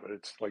part of it.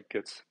 It's like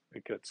it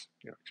gets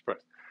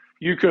expressed.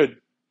 You could,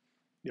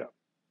 yeah,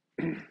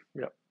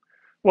 yeah.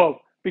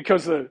 Well,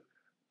 because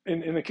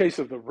in the case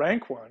of the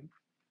rank one,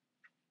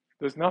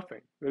 there's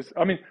nothing.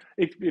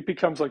 It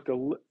becomes like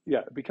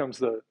it becomes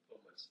the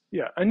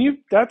and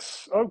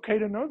that's okay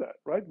to know that,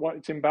 right? Why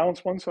it's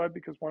imbalanced one side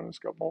because one has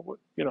got more.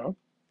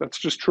 That's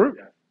just true.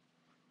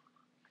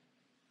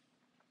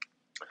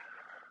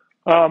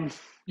 Yeah.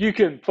 You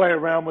can play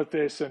around with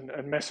this and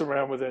mess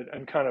around with it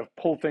and kind of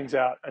pull things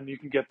out, and you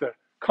can get the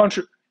you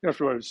don't have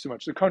to worry too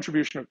much. The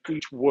contribution of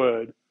each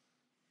word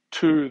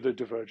to the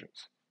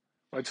divergence.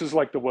 Right? This is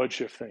like the word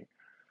shift thing.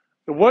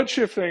 The word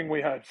shift thing,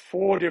 we had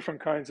 4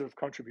 different kinds of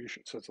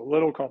contributions, so it's a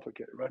little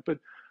complicated, right? But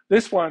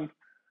this one,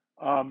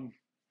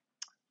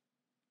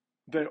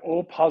 they're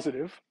all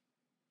positive,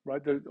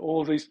 right?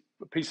 All of these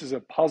pieces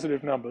are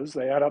positive numbers.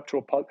 They add up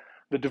to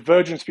the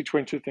divergence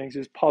between two things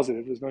is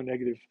positive. There's no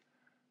negative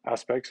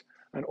aspects.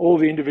 And all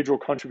the individual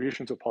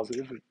contributions are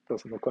positive. It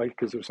doesn't look like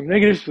because there's some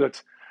negatives, but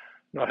that's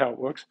not how it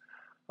works.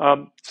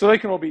 So they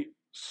can all be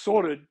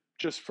sorted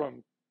just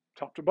from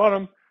top to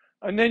bottom.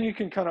 And then you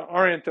can kind of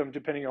orient them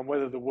depending on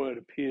whether the word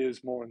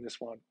appears more in this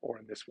one or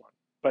in this one.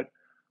 But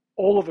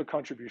all of the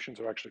contributions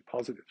are actually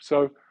positive.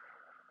 So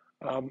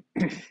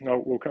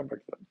no, we'll come back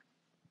to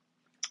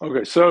that.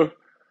 Okay, so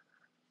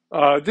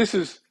this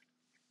is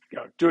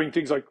doing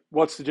things like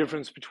what's the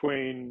difference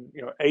between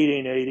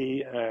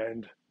 1880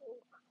 and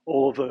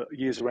all of the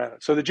years around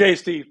it. So the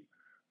JSD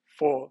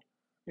for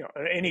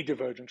any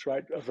divergence,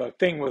 right, of a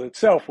thing with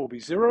itself will be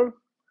 0,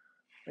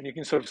 and you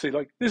can sort of see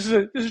like this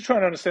is trying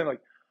to understand like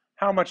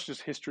how much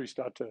does history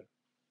start to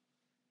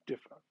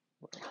differ.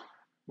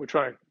 We're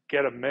trying to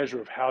get a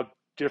measure of how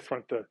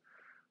different the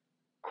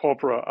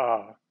corpora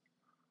are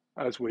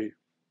as we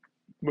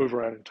move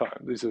around in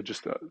time. These are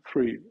just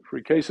 3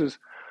 cases.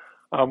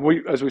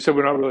 As we said,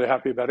 we're not really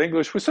happy about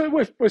English. We're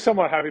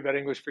somewhat happy about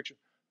English fiction.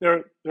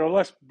 There are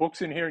less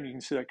books in here, and you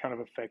can see that kind of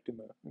effect in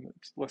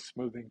it's less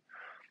smoothing.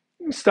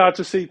 You can start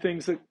to see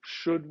things that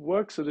should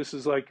work. So this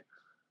is like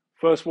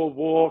First World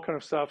War kind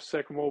of stuff,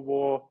 Second World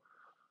War.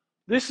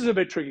 This is a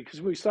bit tricky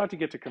because we start to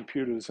get to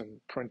computers and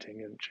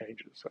printing and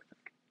changes, I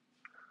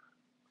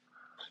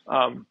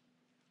think.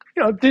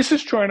 This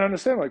is trying to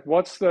understand like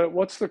what's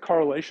the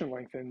correlation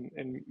length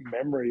in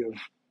memory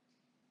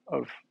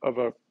of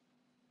a,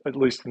 at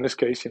least in this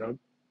case,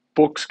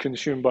 books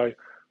consumed by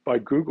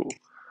Google.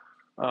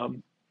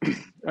 And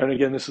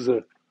again, this is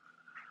a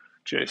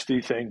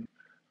JSD thing.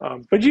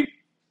 But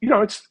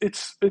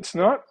it's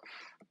not,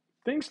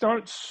 things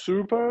don't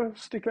super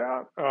stick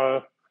out.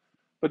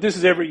 But this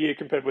is every year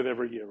compared with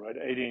every year, right?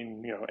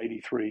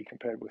 83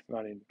 compared with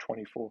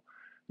 1924.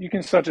 You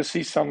can start to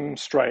see some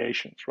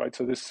striations, right?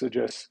 So this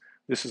suggests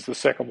this is the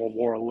Second World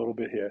War a little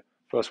bit here,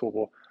 First World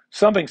War.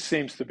 Something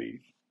seems to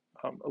be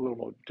a little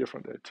more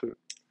different there too.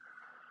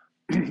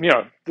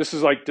 This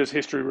is like, does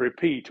history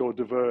repeat or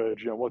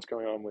diverge? What's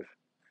going on with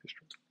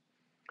history?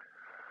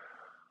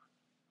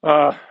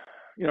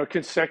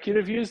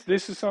 Consecutive years.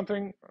 This is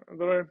something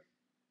that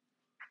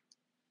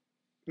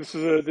this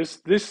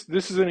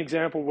is an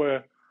example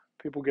where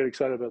people get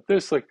excited about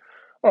this. Like,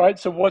 all right,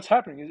 so what's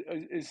happening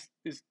is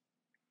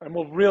and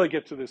we'll really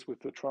get to this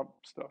with the Trump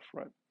stuff,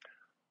 right?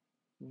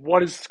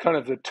 What is kind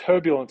of the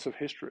turbulence of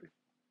history?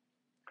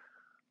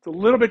 It's a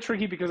little bit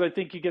tricky because I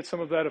think you get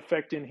some of that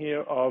effect in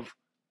here of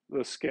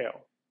the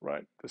scale,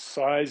 right? The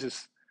size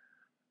is,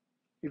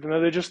 even though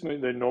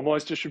they're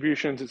normalized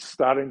distributions, it's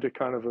starting to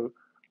kind of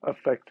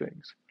affect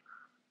things.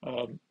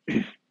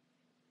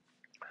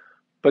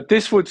 But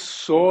this would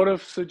sort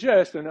of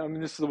suggest, and I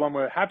mean, this is the one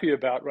we're happy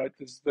about, right?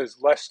 There's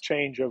less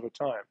change over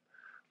time,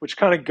 which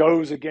kind of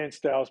goes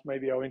against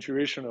maybe our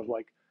intuition of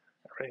like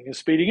everything is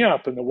speeding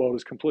up and the world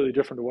is completely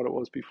different to what it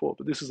was before.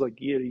 But this is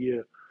like year to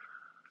year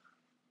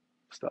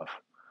stuff.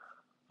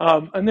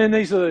 And then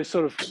these are the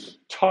sort of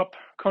top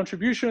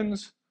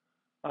contributions.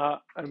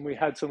 And we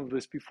had some of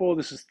this before.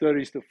 This is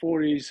 30s to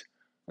 40s,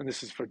 and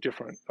this is for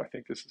different. I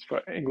think this is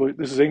for English.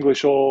 This is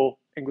English all,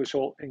 English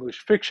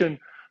fiction.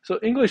 So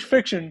English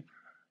fiction,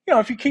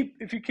 if you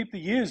keep the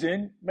years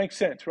in, makes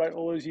sense, right?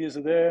 All those years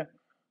are there.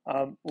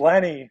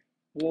 Lanny,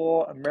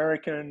 war,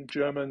 American,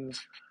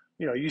 Germans.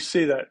 You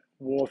see that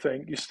war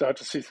thing. You start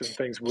to see some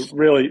things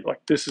really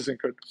like this isn't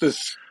good.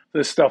 This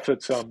stuff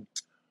that's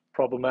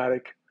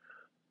problematic.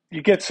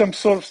 You get some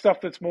sort of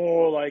stuff that's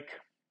more like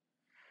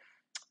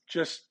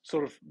just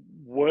sort of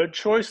word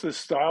choice. The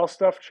style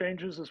stuff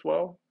changes as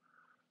well.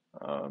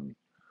 What was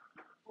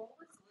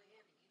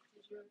Lanny?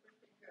 Did you ever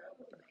figure out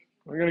what Lanny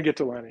We're going to get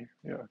to Lanny.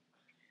 Yeah.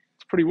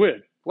 It's pretty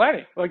weird.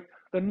 Lanny, like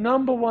the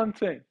number one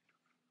thing.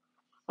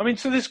 I mean,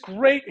 so this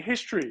great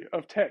history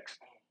of text,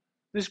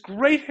 this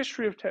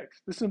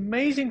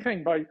amazing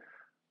thing by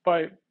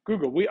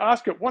Google. We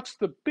ask it, what's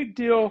the big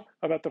deal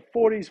about the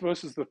 40s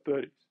versus the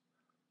 30s?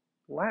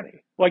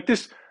 Lanny. Like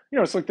this,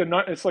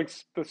 it's like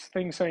this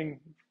thing saying,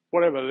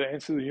 whatever, the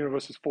answer to the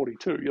universe is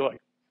 42. You're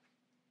like,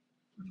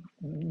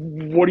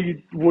 what are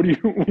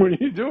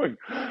you doing?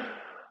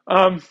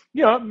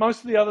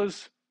 Most of the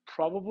others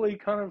probably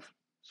kind of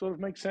sort of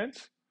make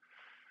sense.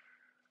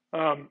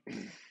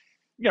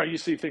 You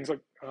see things like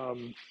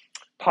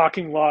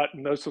parking lot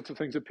and those sorts of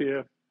things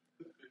appear.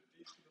 The 50s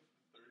to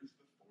the 30s to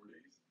the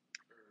 40s,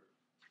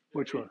 or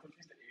Which one? 50s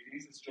to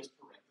 80s is just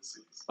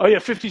parentheses. Oh yeah,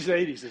 50s to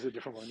 80s is a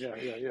different one.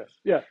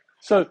 Yeah.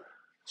 So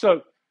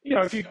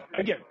if you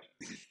again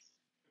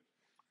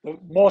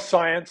more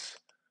science,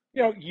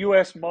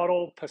 U.S.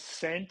 model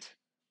percent.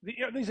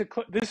 This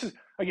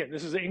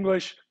is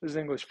English. This is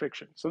English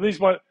fiction. So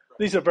these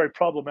are very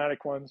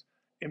problematic ones.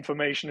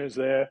 Information is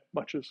there,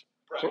 much as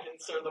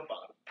Brackets are the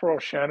bottom. poor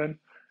Shannon.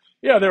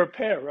 Yeah, they're a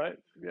pair, right?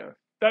 Yeah,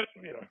 that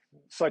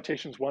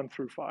citations 1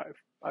 through 5.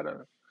 I don't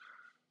know,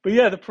 but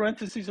yeah, the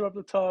parentheses are up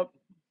the top.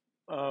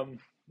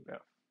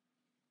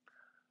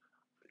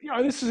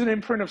 This is an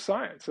imprint of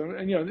science,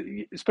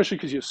 and especially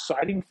because you're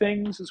citing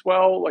things as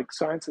well. Like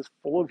science is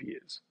full of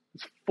years.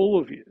 It's full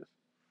of years.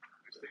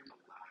 Which they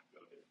lack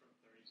of it from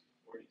 30s to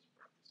 40s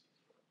parentheses.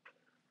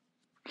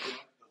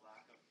 The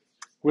lack of it's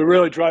just We're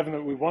really driving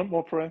it. We want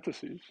more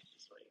parentheses.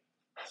 Just like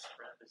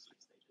parentheses,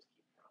 they just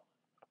keep growing.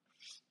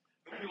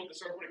 then people just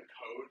start putting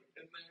code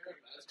in there,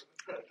 and that's what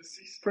the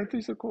parentheses.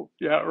 Parentheses are cool.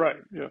 Yeah, right.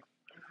 Yeah. I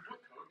mean, if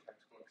you put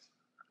code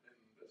textbooks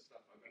in this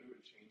stuff, I bet it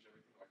would change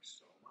everything like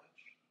so much.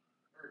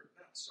 Or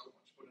not so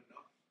much, but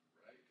enough,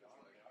 right? Because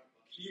like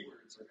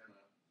keywords are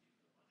gonna.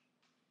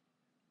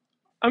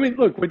 I mean,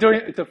 look, we're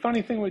doing. It's a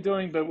funny thing we're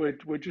doing, but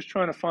we're just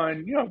trying to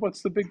find.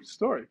 What's the big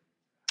story?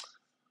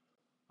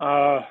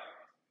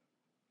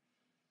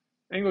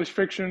 English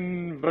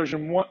fiction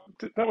version 1.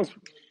 That was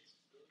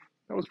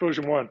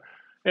version 1.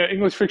 Yeah,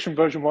 English fiction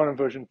version 1 and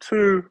version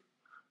 2.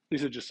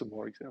 These are just some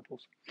more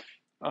examples.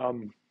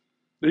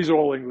 These are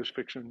all English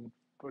fiction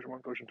version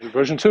 1, version 2,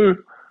 version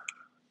 2.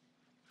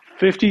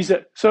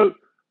 50s. So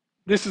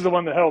this is the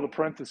one that had all the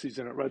parentheses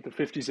in it, right? The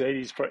 50s,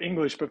 80s for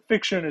English, but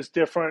fiction is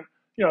different.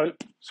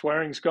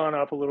 Swearing's gone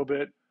up a little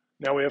bit.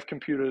 Now we have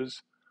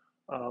computers.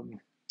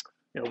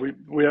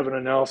 We have an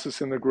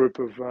analysis in the group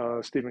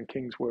of Stephen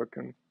King's work,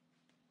 and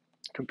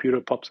computer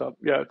pops up.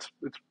 Yeah, it's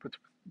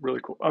really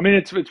cool. I mean,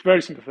 it's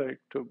very sympathetic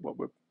to what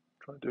we're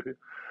trying to do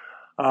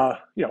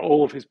here.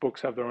 All of his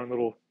books have their own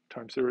little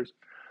time series.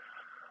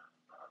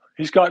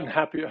 He's gotten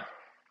happier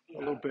a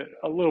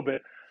little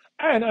bit.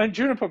 And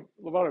Juniper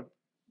Lovato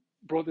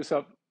brought this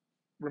up.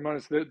 Remind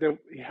us that I don't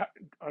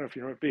know if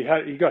you know, but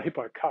he got hit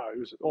by a car. He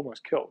was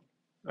almost killed,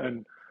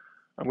 and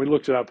we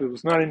looked it up. It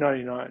was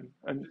 1999,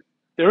 and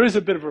there is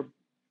a bit of a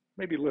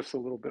maybe lifts a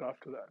little bit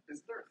after that.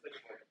 Is there a thing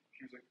like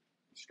he was like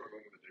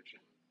struggling with addiction,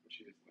 which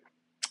he is like?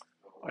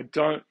 I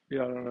don't know.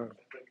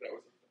 I think that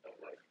was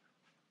like.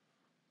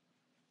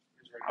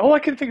 All I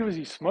can think of is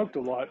he smoked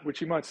a lot, which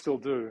he might still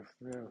do.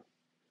 Yeah.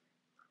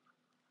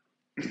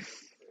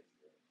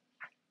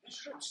 His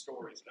short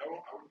stories. I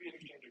would be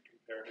interested to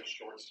compare his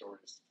short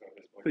stories to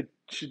his book.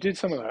 She did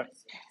some of that.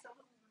 Some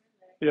of them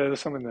are in there. Yeah, there's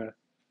some in there.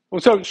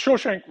 Well, so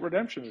Shawshank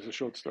Redemption is a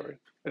short story.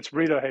 It's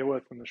Rita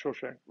Hayworth and the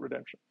Shawshank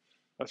Redemption.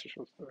 That's a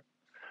short story.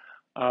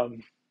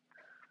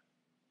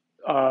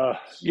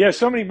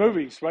 So many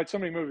movies, right? So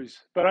many movies.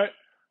 But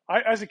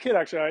I as a kid,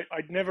 actually,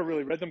 I'd never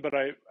really read them, but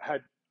I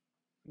had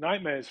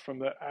nightmares from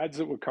the ads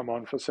that would come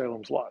on for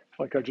Salem's Lot.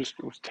 Like it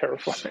was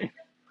terrifying.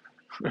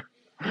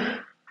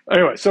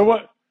 Anyway,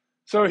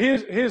 so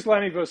here's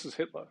Lanny versus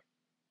Hitler.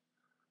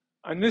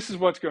 And this is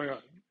what's going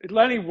on.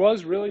 Lanny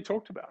was really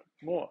talked about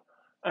more.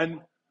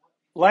 And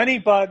Lanny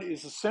Budd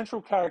is the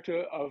central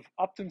character of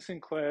Upton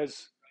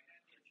Sinclair's.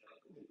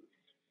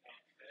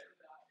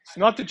 It's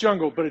not The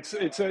Jungle, but it's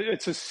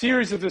a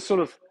series of this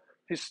sort of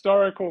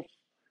historical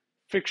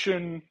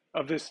fiction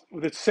of this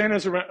that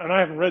centers around, and I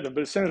haven't read them,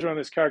 but it centers around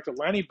this character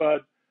Lanny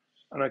Budd,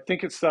 and I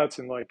think it starts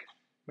in like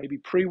maybe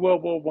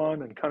pre-World War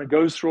One and kind of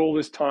goes through all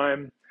this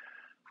time,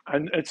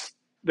 and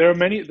there are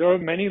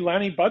many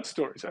Lanny Budd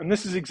stories, and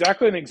this is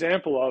exactly an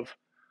example of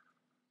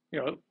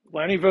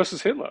Lanny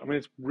versus Hitler. I mean,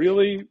 it's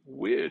really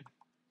weird.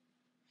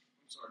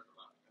 I'm sorry for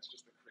laughing. That's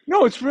just the crazy.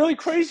 No, it's really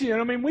crazy,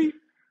 and I mean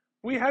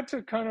we had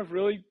to kind of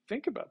really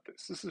think about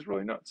this. This is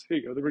really nuts. Here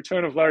you go, The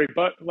Return of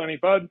Lanny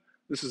Budd.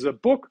 This is a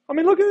book. I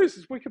mean, look at this.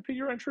 This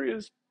Wikipedia entry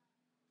is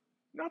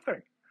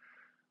nothing.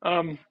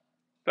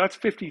 That's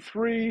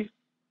 53.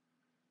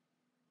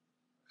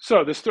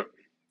 So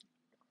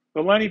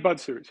the Lanny Budd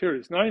series. Here it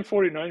is,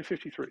 1940 to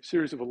 1953,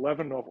 series of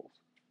 11 novels.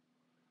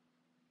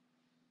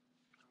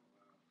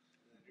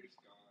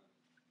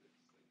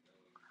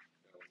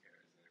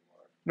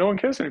 No one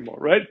cares anymore,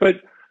 right?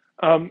 But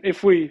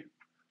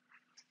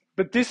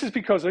but this is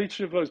because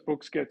each of those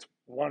books gets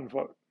one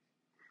vote,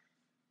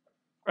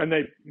 and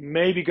they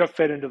maybe got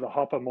fed into the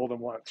hopper more than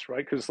once,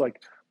 right? Because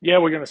like, yeah,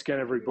 we're going to scan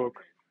every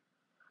book.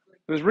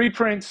 There's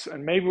reprints,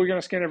 and maybe we're going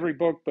to scan every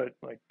book, but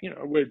like,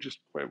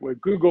 we're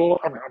Google.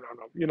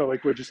 No,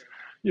 like we're just,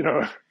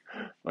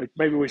 like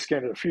maybe we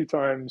scanned it a few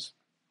times.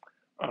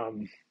 I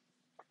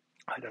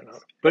don't know,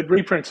 but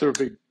reprints are a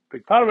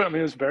big part of it. I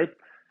mean, it's very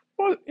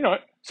well,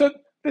 so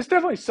there's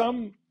definitely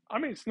some. I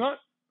mean, it's not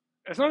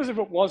as if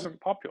it wasn't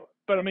popular,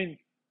 but I mean,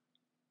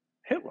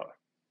 Hitler.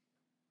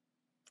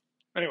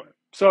 Anyway,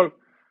 so,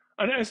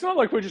 and it's not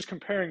like we're just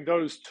comparing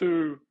those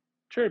two,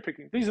 cherry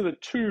picking. These are the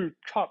two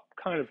top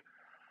kind of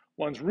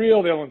one's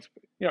real, the other one's,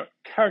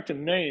 character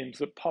names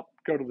that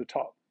go to the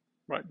top,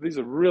 right? These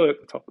are really at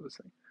the top of this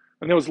thing.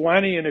 And there was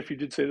Lanny, and if you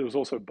did say there was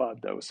also Bud,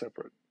 that was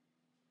separate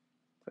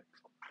things.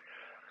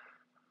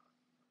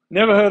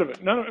 Never heard of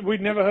it.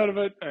 We'd never heard of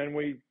it, and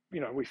we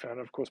found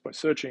it, of course, by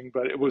searching,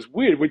 but it was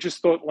weird. We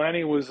just thought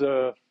Lanny was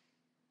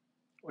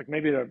like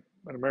maybe an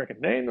American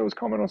name that was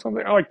common or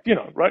something. Like,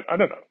 right? I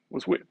don't know. It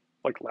was weird.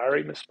 Like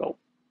Larry misspelled.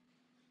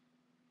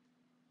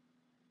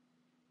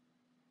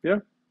 Yeah.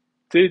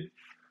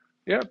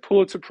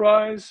 Pulitzer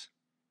Prize,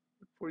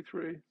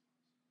 43.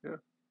 Yeah.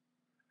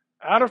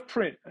 Out of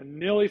print and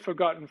nearly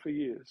forgotten for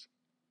years.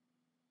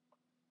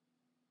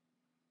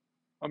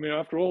 I mean,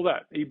 after all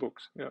that,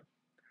 ebooks. Yeah.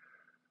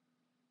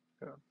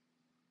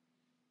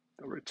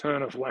 The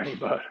Return of Lanny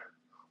Budd.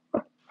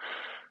 Well,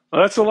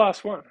 that's the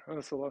last one.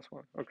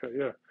 Okay,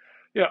 yeah.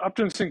 Yeah,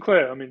 Upton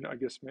Sinclair. I mean, I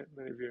guess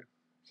many of you.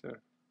 So,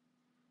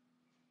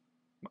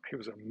 he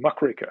was a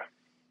muckraker.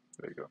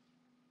 There you go.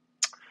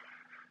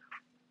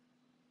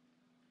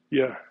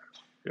 Yeah.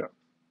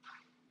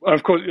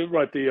 Of course, you're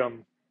right.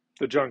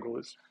 The Jungle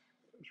is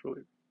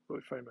really,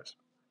 really famous.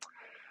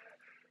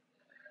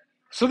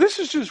 So this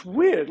is just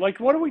weird. Like,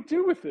 what do we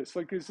do with this?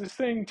 Like, is this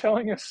thing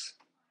telling us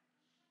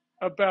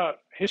about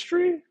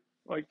history?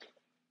 Like,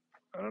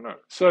 I don't know.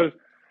 So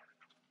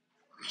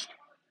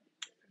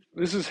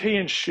this is he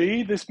and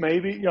she. This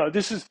maybe,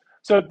 this is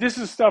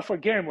stuff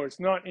again where it's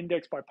not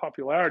indexed by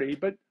popularity,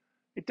 but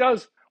it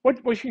does. What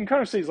you can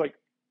kind of see is like,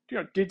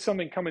 did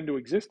something come into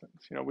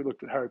existence? We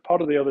looked at Harry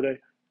Potter the other day.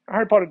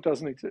 Harry Potter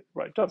doesn't exist,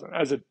 right? It doesn't,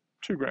 as a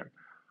 2-gram.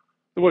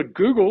 The word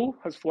Google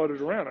has floated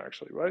around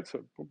actually, right?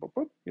 So,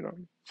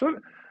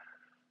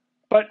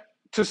 but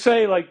to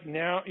say like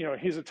now,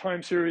 here's a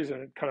time series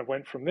and it kind of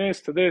went from this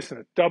to this and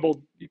it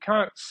doubled. You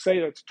can't say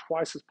that's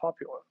twice as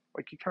popular.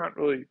 Like, you can't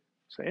really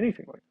say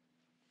anything like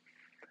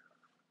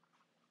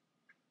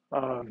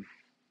that.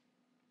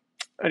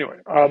 Anyway,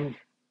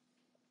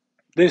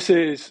 this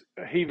is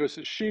he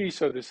versus she.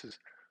 So this is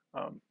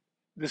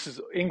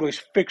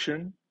English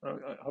fiction.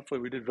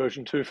 Hopefully we did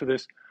version 2 for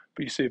this,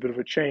 but you see a bit of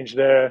a change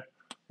there.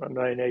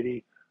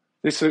 1980.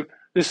 This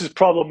is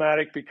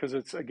problematic because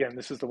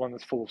this is the one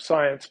that's full of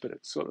science, but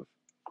it's sort of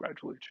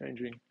gradually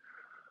changing.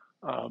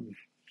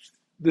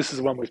 This is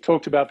the one we've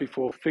talked about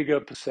before: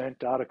 figure, percent,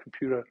 data,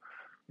 computer.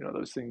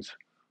 Those things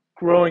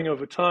growing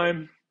over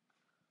time.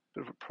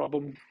 Bit of a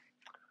problem.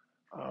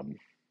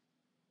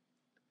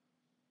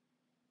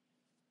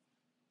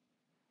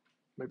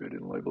 Maybe I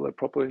didn't label that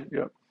properly.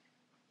 Yeah.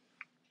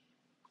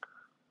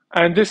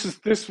 And this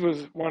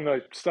was one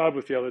I started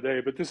with the other day,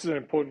 but this is an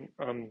important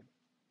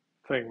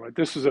thing, right?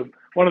 This was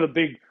one of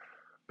the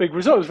big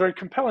results. Very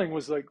compelling.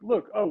 Was like,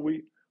 look,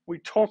 we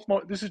talk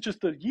more. This is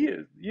just the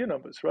year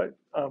numbers, right?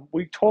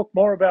 We talk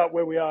more about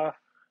where we are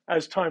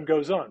as time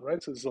goes on,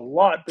 right? So there's a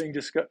lot being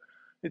discussed.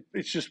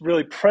 It's just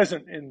really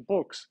present in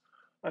books,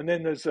 and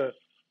then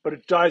but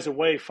it dies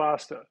away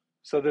faster.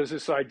 So there's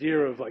this idea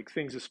of like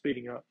things are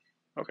speeding up.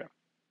 Okay.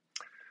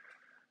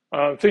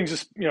 Things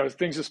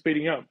are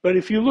speeding up. But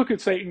if you look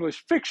at, say,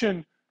 English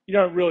fiction, you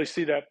don't really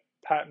see that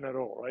pattern at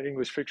all, right?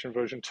 English fiction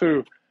version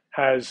 2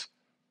 has,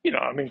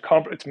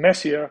 it's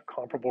messier,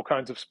 comparable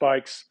kinds of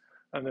spikes,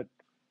 and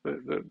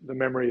the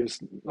memory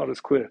is not as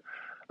clear.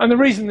 And the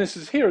reason this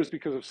is here is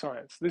because of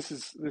science. This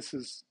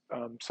is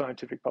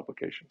scientific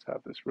publications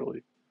have this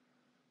really,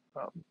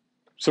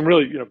 some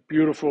really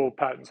beautiful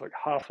patterns, like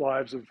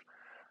half-lives of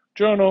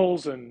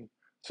journals and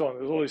so on.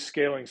 There's all these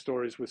scaling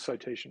stories with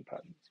citation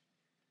patterns.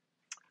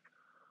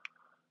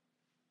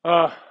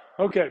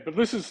 Okay, but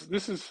this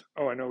is.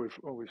 Oh, I know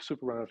we've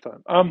super run out of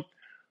time.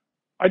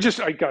 I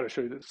got to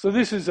show you this. So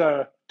this is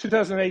a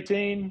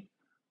 2018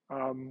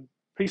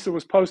 piece that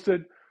was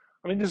posted.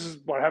 I mean, this is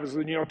what happens in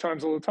the New York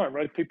Times all the time,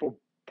 right? People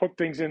put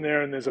things in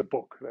there, and there's a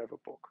book. They have a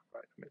book,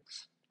 right? I mean,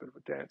 it's a bit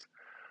of a dance.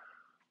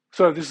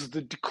 So this is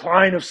the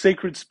decline of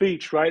sacred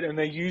speech, right? And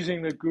they're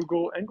using the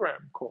Google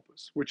Ngram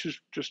corpus, which is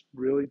just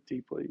really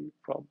deeply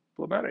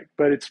problematic.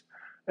 But it's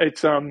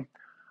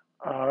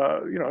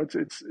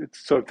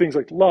so things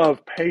like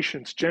love,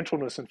 patience,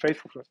 gentleness, and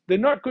faithfulness. They're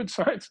not good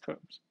science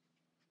terms.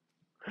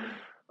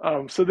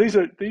 So these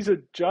are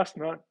just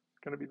not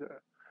going to be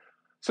there.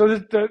 So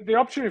the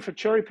opportunity for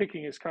cherry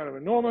picking is kind of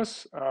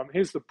enormous.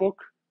 Here's the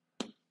book,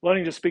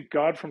 Learning to Speak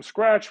God from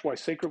Scratch: Why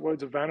Sacred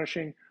Words Are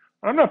Vanishing.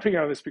 I'm not picking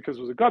on this because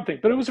it was a God thing,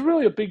 but it was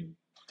really a big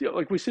deal.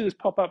 Like we see this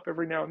pop up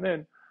every now and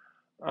then.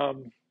 Yeah,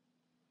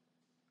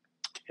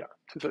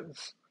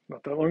 it's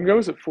not that long ago.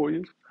 Is it 4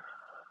 years?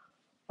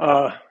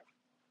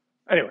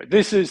 Anyway,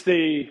 this is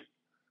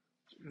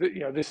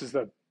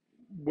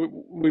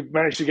we've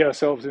managed to get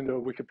ourselves into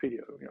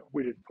Wikipedia.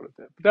 We didn't put it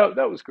there, but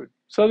that was good.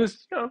 So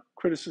there's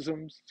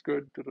criticisms. It's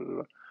good. Da, da,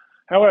 da.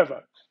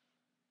 However,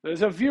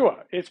 there's a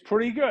viewer. It's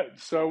pretty good.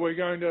 So we're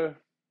going to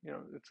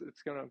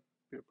it's going to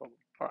be a problem.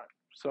 All right.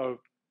 So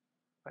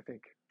I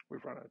think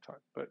we've run out of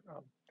time. But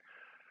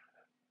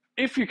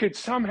if you could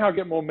somehow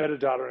get more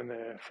metadata in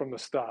there from the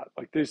start,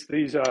 like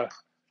these are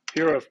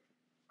here are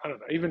I don't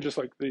know, even just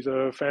like these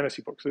are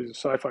fantasy books, these are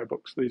sci-fi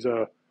books, these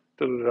are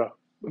da da da.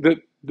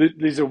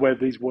 These are where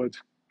these words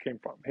came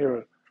from.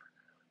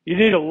 You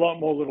need a lot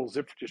more little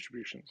zip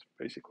distributions,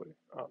 basically.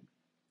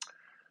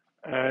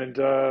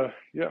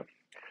 Yeah.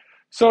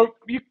 So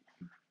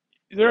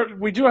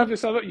we do have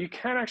this other. You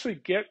can actually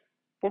get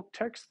book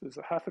text. There's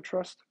a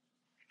Hathitrust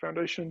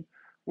Foundation.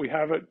 We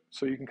have it,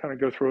 so you can kind of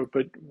go through it.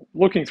 But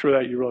looking through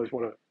that, you realize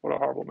what a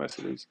horrible mess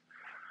it is.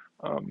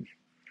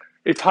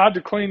 It's hard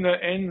to clean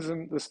the ends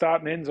and the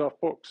start and ends off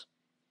books,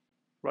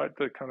 right?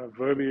 The kind of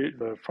verbiage,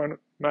 the front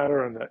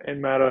matter and the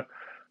end matter.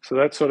 So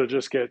that sort of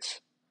just gets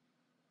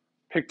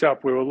picked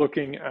up. We were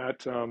looking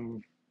at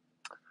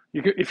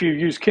if you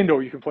use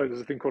Kindle, you can play.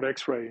 There's a thing called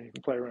X-ray, and you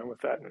can play around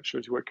with that, and it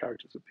shows you where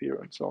characters appear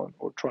and so on,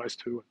 or tries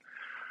to.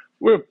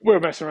 We're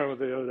messing around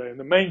with it the other day, and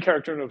the main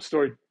character in the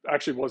story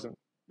actually wasn't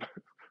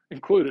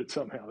included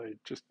somehow. They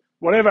just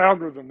whatever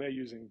algorithm they're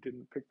using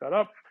didn't pick that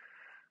up.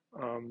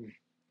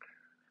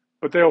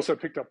 But they also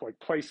picked up like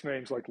place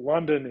names like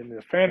London in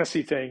the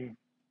fantasy thing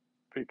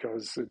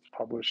because it's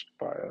published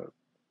by a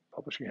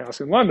publishing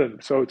house in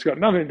London. So it's got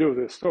nothing to do with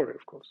this story,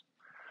 of course.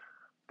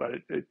 But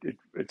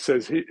it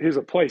says here's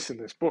a place in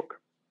this book.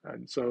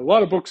 And so a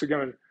lot of books are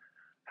going to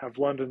have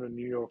London and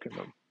New York in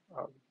them.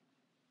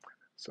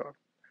 So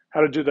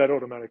how to do that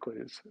automatically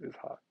is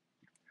hard.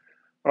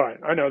 All right,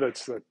 I know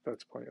that's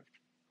plenty of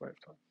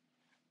time.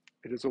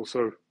 It is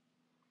also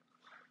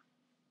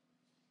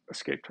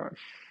escape time.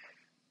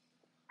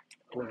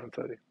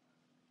 11:30.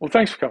 Well,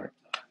 thanks for coming.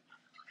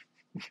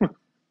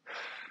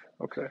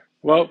 Okay.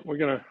 Well, we're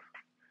gonna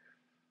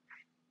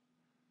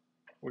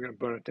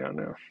burn it down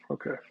now.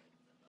 Okay.